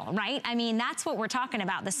sale, right? I mean, that's what we're talking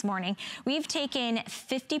about this morning. We've taken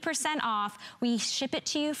 50% off. We ship it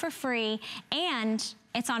to you for free, and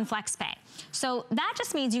it's on FlexPay. So that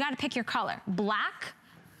just means you got to pick your color: black,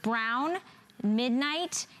 brown,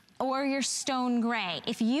 midnight, or your stone gray.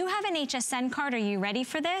 If you have an HSN card, are you ready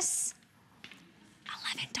for this?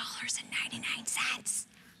 $11.99.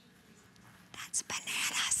 That's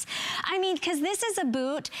bananas. I mean, because this is a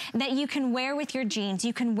boot that you can wear with your jeans,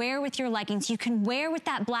 you can wear with your leggings, you can wear with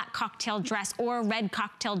that black cocktail dress or a red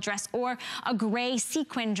cocktail dress or a gray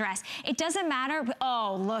sequin dress. It doesn't matter.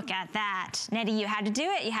 Oh, look at that. Nettie, you had to do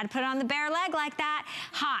it. You had to put it on the bare leg like that.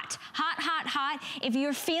 Hot, hot, hot, hot. If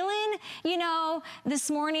you're feeling, you know, this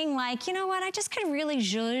morning like, you know what, I just could really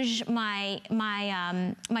zhuzh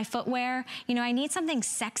my footwear. You know, I need something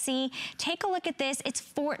sexy. Take a look at this. It's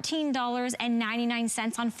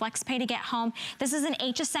 $14.99 on FlexPay to get home. This is an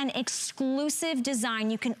HSN exclusive design.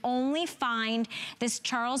 You can only find this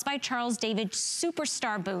Charles by Charles David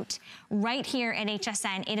Superstar boot right here at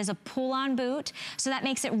HSN. It is a pull-on boot, so that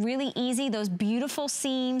makes it really easy. Those beautiful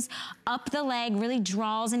seams up the leg really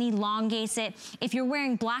draws and elongates it. If you're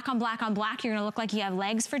wearing black on black on black, you're gonna look like you have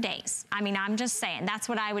legs for days. I mean, I'm just saying, that's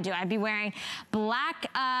what I would do. I'd be wearing black,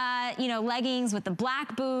 you know, leggings with the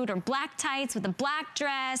black boot, or black tights with a black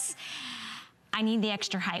dress. I need the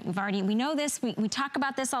extra height. We know this, we talk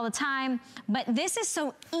about this all the time, but this is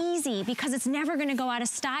so easy because it's never gonna go out of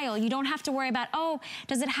style. You don't have to worry about, oh,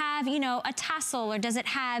 does it have, you know, a tassel, or does it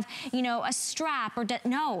have, you know, a strap, or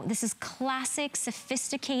no, this is classic,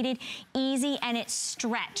 sophisticated, easy, and it's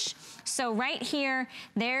stretch. So right here,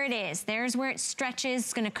 there it is. There's where it stretches.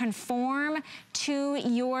 It's gonna conform to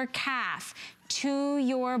your calf, to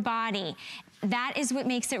your body. That is what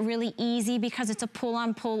makes it really easy because it's a pull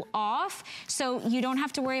on, pull off. So you don't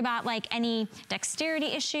have to worry about like any dexterity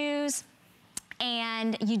issues.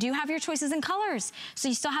 And you do have your choices in colors. So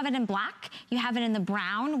you still have it in black, you have it in the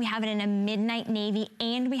brown, we have it in a midnight navy,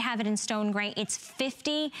 and we have it in stone gray. It's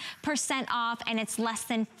 50% off, and it's less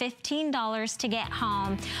than $15 to get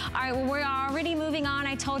home. All right, well, we're already moving on.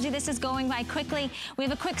 I told you this is going by quickly. We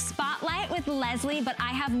have a quick spotlight with Leslie, but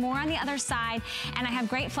I have more on the other side, and I have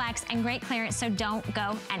great flex and great clearance, so don't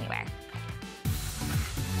go anywhere.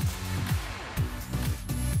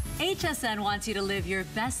 HSN wants you to live your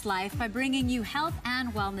best life by bringing you health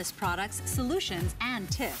and wellness products, solutions, and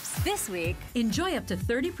tips. This week, enjoy up to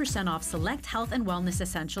 30% off select health and wellness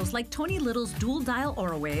essentials like Tony Little's Dual Dial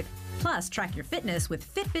Aura Wave Plus, track your fitness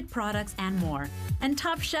with Fitbit products and more. And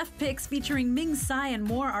Top Chef picks featuring Ming Tsai and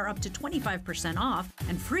more are up to 25% off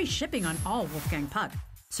and free shipping on all Wolfgang Puck.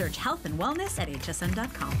 Search health and wellness at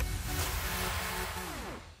hsn.com.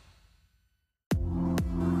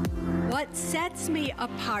 What sets me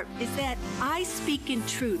apart is that I speak in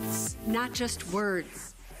truths, not just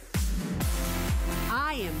words.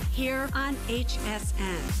 I am here on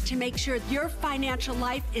HSN to make sure your financial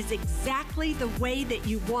life is exactly the way that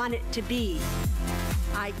you want it to be.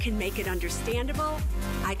 I can make it understandable,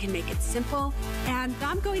 I can make it simple, and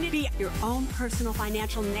I'm going to be your own personal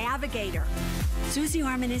financial navigator. Susie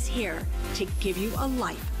Orman is here to give you a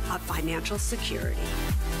life of financial security.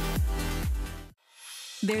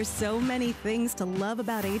 There's so many things to love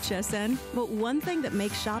about HSN, but one thing that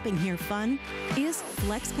makes shopping here fun is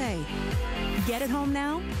FlexPay. Get it home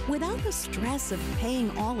now without the stress of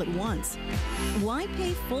paying all at once. Why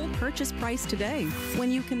pay full purchase price today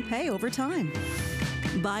when you can pay over time?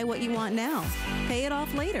 Buy what you want now, pay it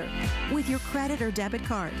off later with your credit or debit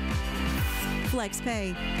card.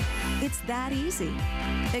 FlexPay. It's that easy.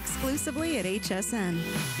 Exclusively at HSN.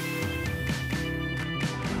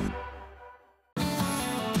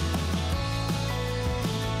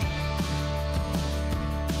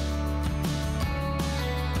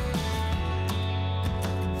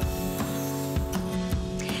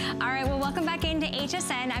 Welcome back into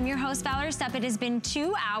HSN. I'm your host, Valerie Stupp. It has been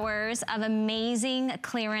 2 hours of amazing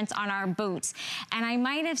clearance on our boots. And I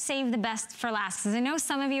might have saved the best for last because I know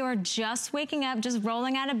some of you are just waking up, just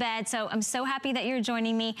rolling out of bed. So I'm so happy that you're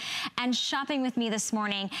joining me and shopping with me this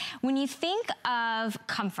morning. When you think of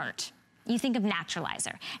comfort, you think of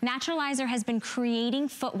Naturalizer. Naturalizer has been creating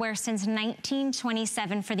footwear since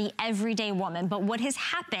 1927 for the everyday woman. But what has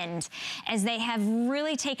happened is they have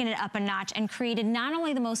really taken it up a notch and created not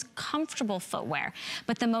only the most comfortable footwear,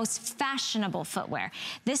 but the most fashionable footwear.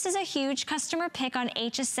 This is a huge customer pick on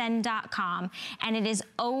hsn.com, and it is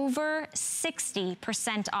over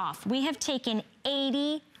 60% off. We have taken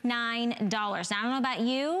 $89. Now, I don't know about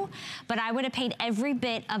you, but I would have paid every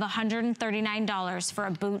bit of $139 for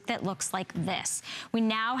a boot that looks like this. We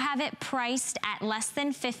now have it priced at less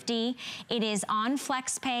than $50. It is on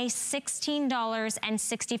FlexPay,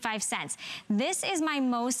 $16.65. This is my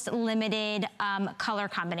most limited color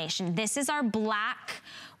combination. This is our black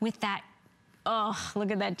with that. Oh,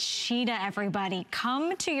 look at that cheetah, everybody.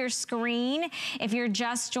 Come to your screen if you're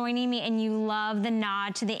just joining me and you love the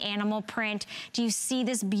nod to the animal print. Do you see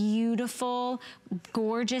this beautiful,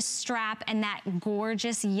 gorgeous strap and that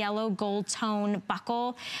gorgeous yellow gold tone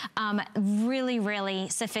buckle? Really, really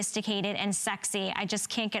sophisticated and sexy. I just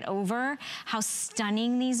can't get over how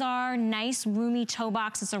stunning these are. Nice, roomy toe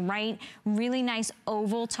box. It's a really nice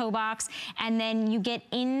oval toe box. And then you get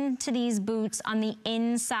into these boots on the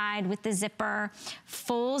inside with the zipper.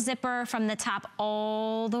 Full zipper from the top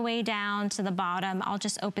all the way down to the bottom. I'll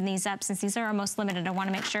just open these up since these are our most limited. I want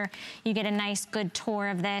to make sure you get a nice good tour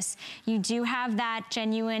of this. You do have that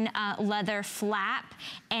genuine leather flap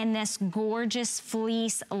and this gorgeous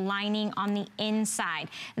fleece lining on the inside.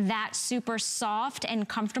 That's super soft and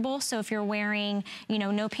comfortable. So if you're wearing, you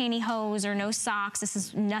know, no pantyhose or no socks, this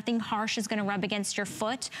is nothing harsh is going to rub against your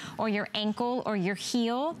foot or your ankle or your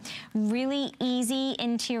heel. Really easy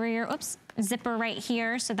interior. Oops. Zipper right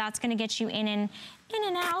here, so that's going to get you in and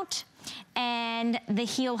out. And the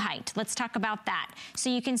heel height, let's talk about that. So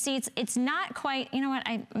you can see it's not quite, you know what,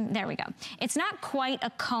 there we go. It's not quite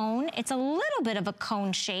a cone, it's a little bit of a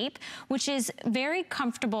cone shape, which is very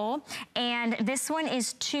comfortable. And this one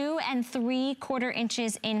is 2 3/4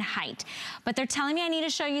 inches in height. But they're telling me I need to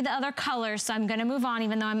show you the other colors, so I'm gonna move on,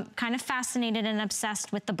 even though I'm kind of fascinated and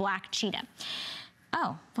obsessed with the black cheetah.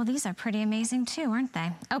 Oh, well, these are pretty amazing too, aren't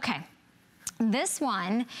they? Okay. This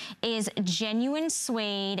one is genuine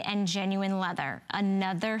suede and genuine leather.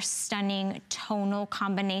 Another stunning tonal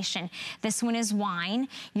combination. This one is wine.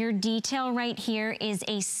 Your detail right here is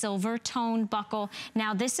a silver tone buckle.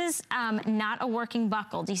 Now this is not a working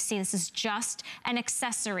buckle. Do you see? This is just an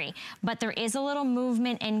accessory, but there is a little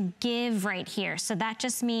movement and give right here. So that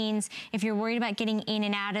just means if you're worried about getting in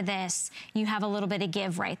and out of this, you have a little bit of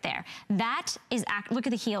give right there. That is, look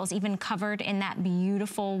at the heels, even covered in that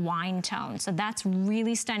beautiful wine tone. So that's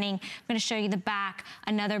really stunning. I'm going to show you the back.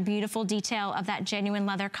 Another beautiful detail of that genuine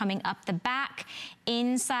leather coming up the back.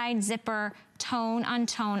 Inside zipper, tone on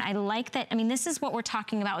tone. I like that. I mean, this is what we're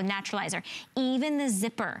talking about with Naturalizer. Even the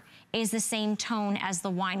zipper is the same tone as the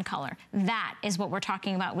wine color. That is what we're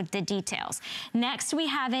talking about with the details. Next, we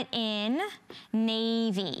have it in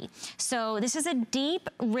navy. So this is a deep,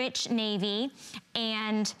 rich navy,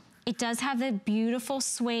 and It does have the beautiful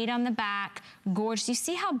suede on the back, gorgeous. You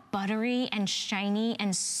see how buttery and shiny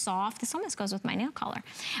and soft? This almost goes with my nail color.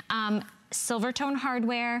 Silver tone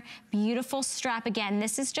hardware, beautiful strap. Again,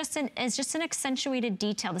 this is just an accentuated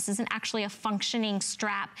detail. This isn't actually a functioning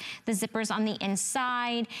strap. The zipper's on the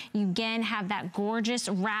inside. You again have that gorgeous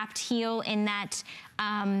wrapped heel in that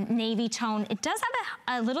navy tone. It does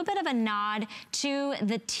have a little bit of a nod to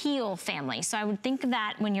the teal family. So I would think of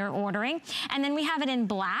that when you're ordering. And then we have it in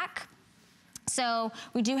black. So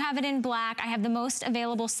we do have it in black. I have the most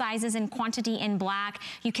available sizes and quantity in black.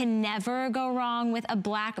 You can never go wrong with a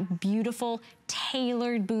black, beautiful,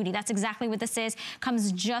 tailored booty. That's exactly what this is.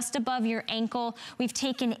 Comes just above your ankle. We've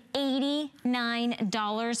taken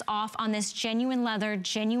 $89 off on this genuine leather,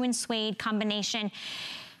 genuine suede combination.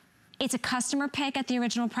 It's a customer pick at the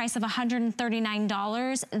original price of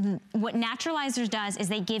 $139. What Naturalizer does is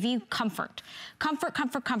they give you comfort. Comfort,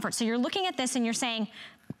 comfort, comfort. So you're looking at this and you're saying,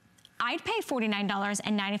 I'd pay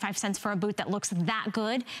 $49.95 for a boot that looks that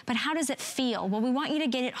good, but how does it feel? Well, we want you to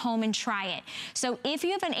get it home and try it. So if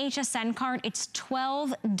you have an HSN card, it's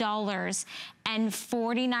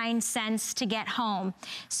 $12.49 to get home.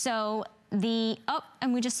 So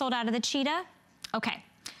and we just sold out of the cheetah? Okay.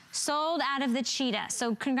 Sold out of the cheetah.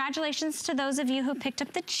 So congratulations to those of you who picked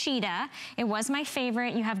up the cheetah. It was my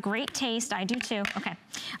favorite. You have great taste. I do too. Okay.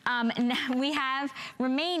 Now we have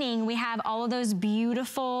all of those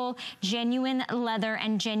beautiful genuine leather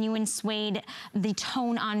and genuine suede, the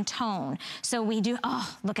tone on tone. So we do,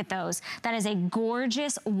 oh, look at those. That is a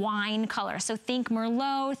gorgeous wine color. So think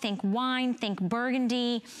Merlot, think wine, think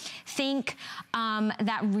burgundy, think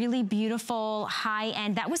that really beautiful high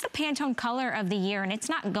end. That was the Pantone color of the year, and it's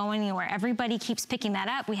not going anywhere. Everybody keeps picking that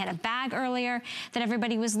up. We had a bag earlier that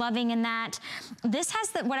everybody was loving in that. This has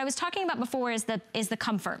what I was talking about before is the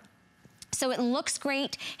comfort. So it looks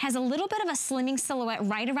great, has a little bit of a slimming silhouette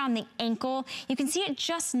right around the ankle. You can see it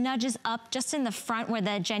just nudges up just in the front where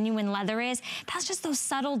the genuine leather is. That's just those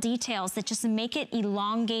subtle details that just make it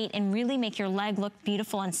elongate and really make your leg look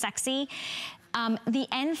beautiful and sexy. The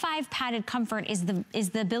N5 padded comfort is the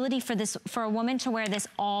ability for a woman to wear this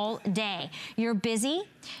all day. You're busy,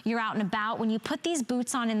 you're out and about. When you put these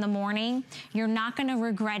boots on in the morning, you're not gonna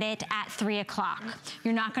regret it at 3 o'clock.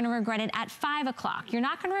 You're not gonna regret it at 5 o'clock. You're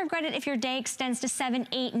not gonna regret it if your day extends to 7,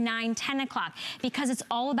 8, 9, 10 o'clock, because it's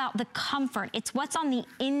all about the comfort. It's what's on the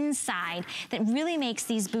inside that really makes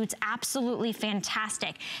these boots absolutely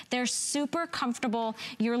fantastic. They're super comfortable.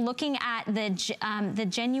 You're looking at the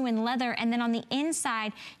genuine leather, and then on the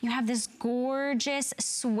inside, you have this gorgeous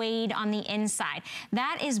suede on the inside.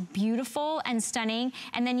 That is beautiful and stunning.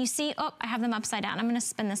 And then you see, oh, I have them upside down. I'm gonna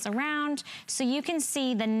spin this around so you can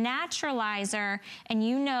see the Naturalizer, and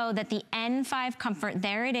you know that the N5 Comfort,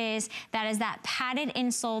 there it is. That is that padded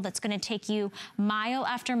insole that's gonna take you mile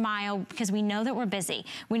after mile, because we know that we're busy.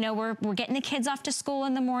 We know we're getting the kids off to school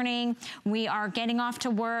in the morning. We are getting off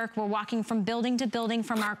to work. We're walking from building to building,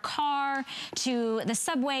 from our car to the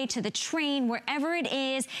subway to the train, wherever it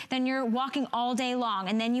is. Then you're walking all day long,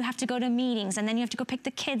 and then you have to go to meetings, and then you have to go pick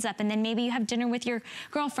the kids up, and then maybe you have dinner with your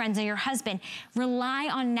girlfriends or your husband. Rely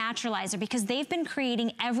on Naturalizer, because they've been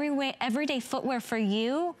creating everyday footwear for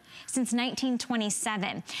you since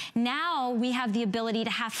 1927. Now we have the ability to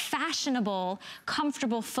have fashionable,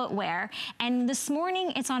 comfortable footwear, and this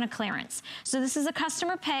morning it's on a clearance. So this is a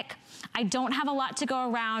customer pick. I don't have a lot to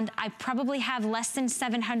go around. I probably have less than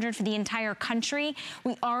 700 for the entire country.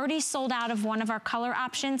 We already sold out of one of our color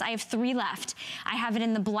options. I have 3 left. I have it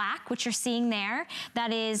in the black, which you're seeing there.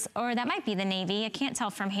 That is, or that might be the navy. I can't tell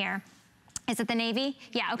from here. Is it the navy?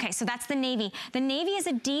 Yeah, okay, so that's the navy. The navy is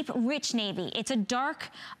a deep, rich navy. It's a dark,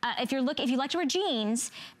 if you like to wear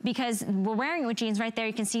jeans, because we're wearing it with jeans right there,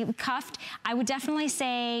 you can see cuffed, I would definitely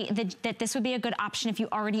say that this would be a good option if you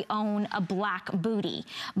already own a black booty.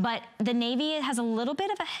 But the navy has a little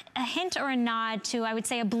bit of a hint or a nod to, I would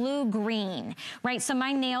say, a blue-green, right? So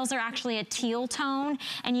my nails are actually a teal tone,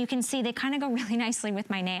 and you can see they kind of go really nicely with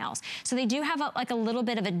my nails. So they do have like a little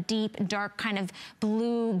bit of a deep, dark kind of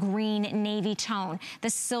blue-green navy tone. The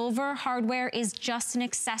silver hardware is just an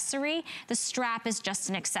accessory. The strap is just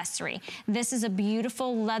an accessory. This is a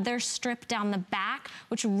beautiful leather strip down the back,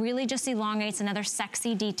 which really just elongates, another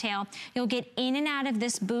sexy detail. You'll get in and out of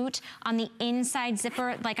this boot on the inside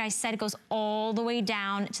zipper. Like I said, it goes all the way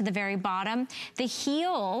down to the very bottom. The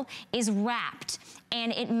heel is wrapped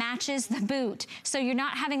and it matches the boot. So you're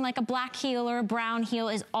not having like a black heel or a brown heel.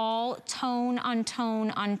 Is all tone on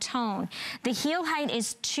tone on tone. The heel height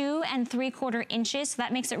is 2 3/4 inches, so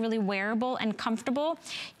that makes it really wearable and comfortable.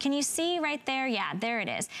 Can you see right there? Yeah, there it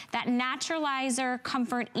is. That naturalizer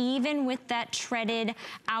comfort, even with that treaded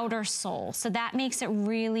outer sole. So that makes it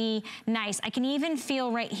really nice. I can even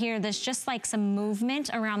feel right here, there's just like some movement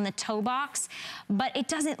around the toe box, but it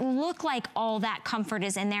doesn't look like all that comfort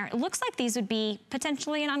is in there. It looks like these would be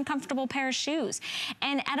potentially an uncomfortable pair of shoes.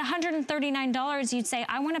 And at $139, you'd say,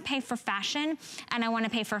 I want to pay for fashion, and I want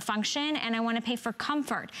to pay for function, and I want to pay for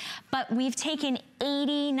comfort. But we've taken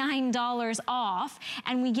 $89 off,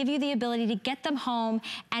 and we give you the ability to get them home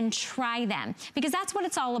and try them, because that's what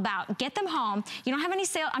it's all about. Get them home. You don't have any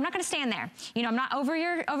sale. I'm not going to stand there. You know, I'm not over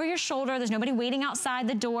your shoulder. There's nobody waiting outside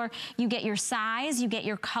the door. You get your size, you get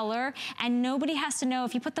your color, and nobody has to know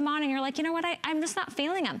if you put them on and you're like, you know what, I'm just not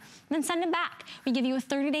feeling them. Then send them back. We give you a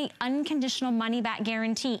 30-day unconditional money-back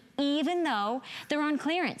guarantee, even though they're on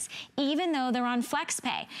clearance, even though they're on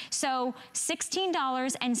FlexPay. So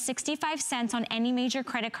 $16.65 on any major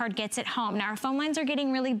credit card gets it home. Now, our phone lines are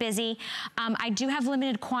getting really busy. I do have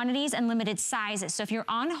limited quantities and limited sizes. So if you're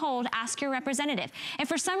on hold, ask your representative. If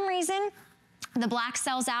for some reason the black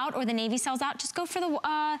sells out or the navy sells out, just go for the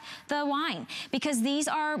wine, because these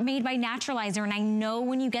are made by Naturalizer, and I know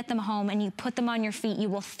when you get them home and you put them on your feet, you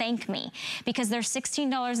will thank me, because they're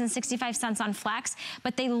 $16.65 on Flex,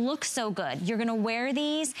 but they look so good. You're gonna wear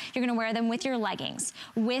these, you're gonna wear them with your leggings,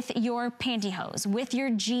 with your pantyhose, with your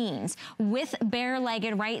jeans, with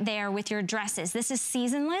bare-legged right there with your dresses. This is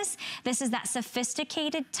seasonless. This is that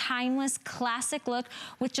sophisticated, timeless, classic look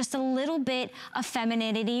with just a little bit of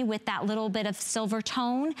femininity, with that little bit of silver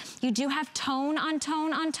tone. You do have tone on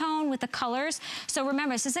tone on tone with the colors. So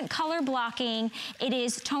remember, this isn't color blocking, it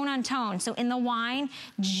is tone on tone. So in the wine,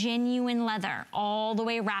 genuine leather all the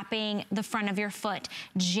way wrapping the front of your foot.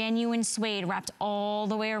 Genuine suede wrapped all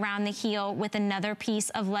the way around the heel with another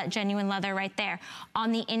piece of genuine leather right there.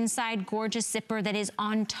 On the inside, gorgeous zipper that is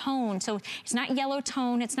on tone. So it's not yellow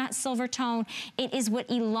tone, it's not silver tone. It is what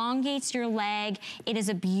elongates your leg. It is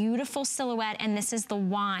a beautiful silhouette, and this is the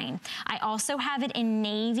wine. I also have it in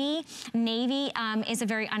navy. Navy is a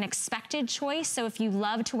very unexpected choice. So if you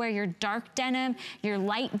love to wear your dark denim, your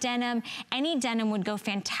light denim, any denim would go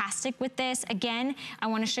fantastic with this. Again, I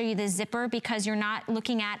want to show you the zipper, because you're not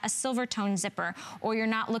looking at a silver tone zipper, or you're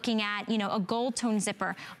not looking at, you know, a gold tone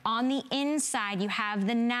zipper. On the inside, you have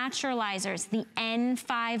the Naturalizers, the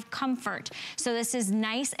N5 Comfort. So this is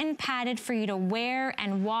nice and padded for you to wear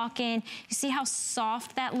and walk in. You see how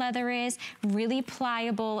soft that leather is? Really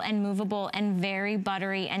pliable and movable and very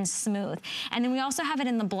buttery and smooth. And then we also have it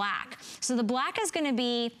in the black. So the black is going to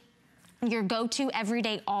be your go-to every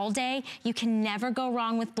day, all day. You can never go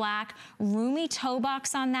wrong with black. Roomy toe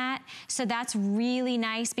box on that. So that's really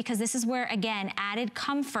nice, because this is where, again, added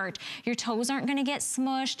comfort. Your toes aren't gonna get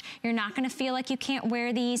smushed. You're not gonna feel like you can't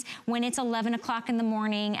wear these when it's 11 o'clock in the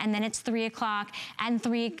morning, and then it's 3 o'clock, and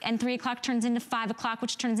 3 o'clock turns into 5 o'clock,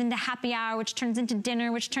 which turns into happy hour, which turns into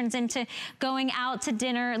dinner, which turns into going out to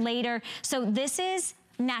dinner later. So this is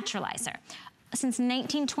Naturalizer. Since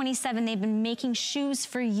 1927, they've been making shoes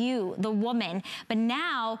for you, the woman, but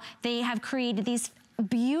now they have created these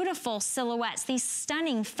beautiful silhouettes, these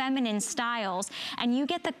stunning feminine styles, and you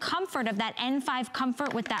get the comfort of that N5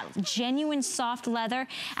 Comfort with that genuine soft leather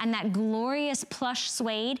and that glorious plush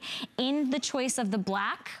suede in the choice of the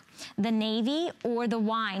black, the navy, or the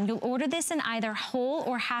wine. You'll order this in either whole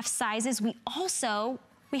or half sizes.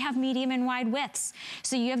 We have medium and wide widths.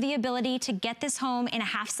 So you have the ability to get this home in a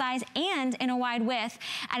half size and in a wide width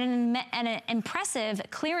at an impressive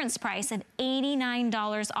clearance price of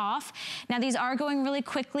 $89 off. Now these are going really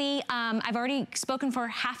quickly. I've already spoken for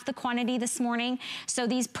half the quantity this morning, so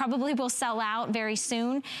these probably will sell out very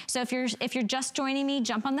soon. So if you're just joining me,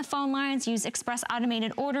 jump on the phone lines, use Express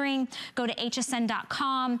Automated Ordering, go to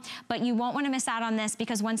hsn.com, but you won't want to miss out on this,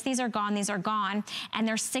 because once these are gone, and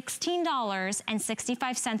they're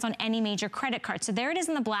 $16.65 on any major credit card. So there it is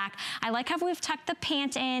in the black. I like how we've tucked the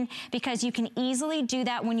pant in, because you can easily do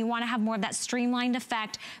that when you want to have more of that streamlined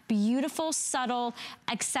effect. Beautiful, subtle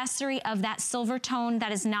accessory of that silver tone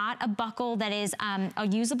that is not a buckle, that is a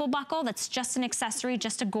usable buckle. That's just an accessory,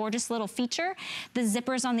 just a gorgeous little feature. The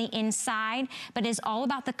zipper's on the inside, but it is all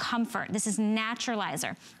about the comfort. This is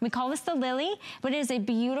Naturalizer. We call this the Lily, but it is a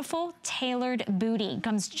beautiful tailored booty.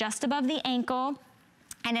 Comes just above the ankle.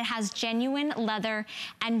 and it has genuine leather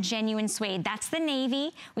and genuine suede. That's the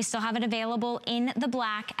navy. We still have it available in the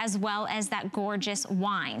black, as well as that gorgeous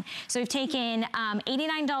wine. So we've taken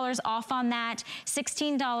 $89 off on that,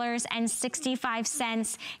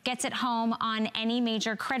 $16.65 gets it home on any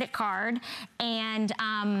major credit card, and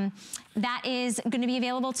that is going to be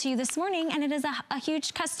available to you this morning, and it is a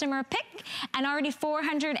huge customer pick, and already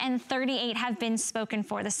 438 have been spoken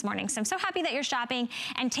for this morning. So I'm so happy that you're shopping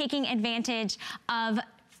and taking advantage of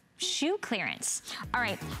shoe clearance. All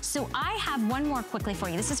right, so I have one more quickly for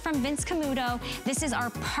you. This is from Vince Camuto. This is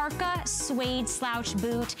our Parka suede slouch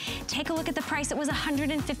boot. Take a look at the price. It was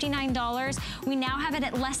 $159. We now have it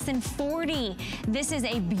at less than $40. This is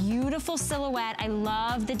a beautiful silhouette. I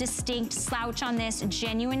love the distinct slouch on this,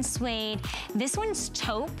 genuine suede. This one's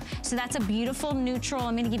taupe, so that's a beautiful neutral.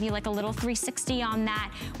 I'm gonna give you like a little 360 on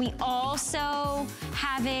that. We also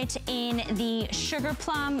have it in the sugar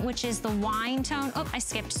plum, which is the wine tone. Oh, I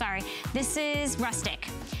skipped, sorry. This is rustic.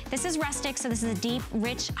 This is rustic, so this is a deep,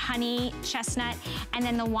 rich honey chestnut, and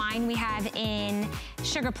then the wine we have in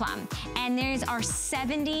sugar plum. And there's our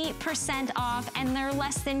 70% off, and they're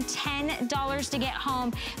less than $10 to get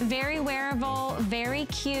home. Very wearable, very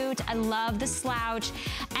cute. I love the slouch,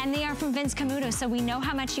 and they are from Vince Camuto, so we know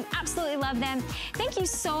how much you absolutely love them. Thank you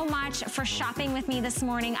so much for shopping with me this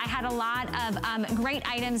morning. I had a lot of great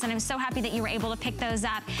items, and I'm so happy that you were able to pick those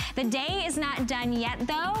up. The day is not done yet,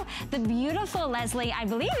 though. The beautiful Leslie, I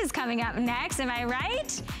believe, is coming up next. Am I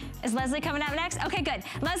right? Is Leslie coming up next? Okay, good.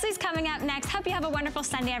 Leslie's coming up next. Hope you have a wonderful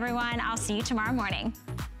Sunday, everyone. I'll see you tomorrow morning.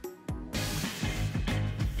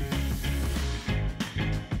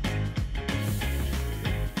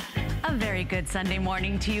 A very good Sunday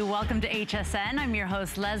morning to you. Welcome to HSN. I'm your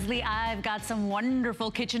host, Leslie. I've got some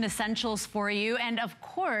wonderful kitchen essentials for you, and of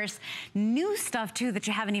course, new stuff too that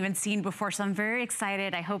you haven't even seen before. So I'm very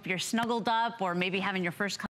excited. I hope you're snuggled up or maybe having your first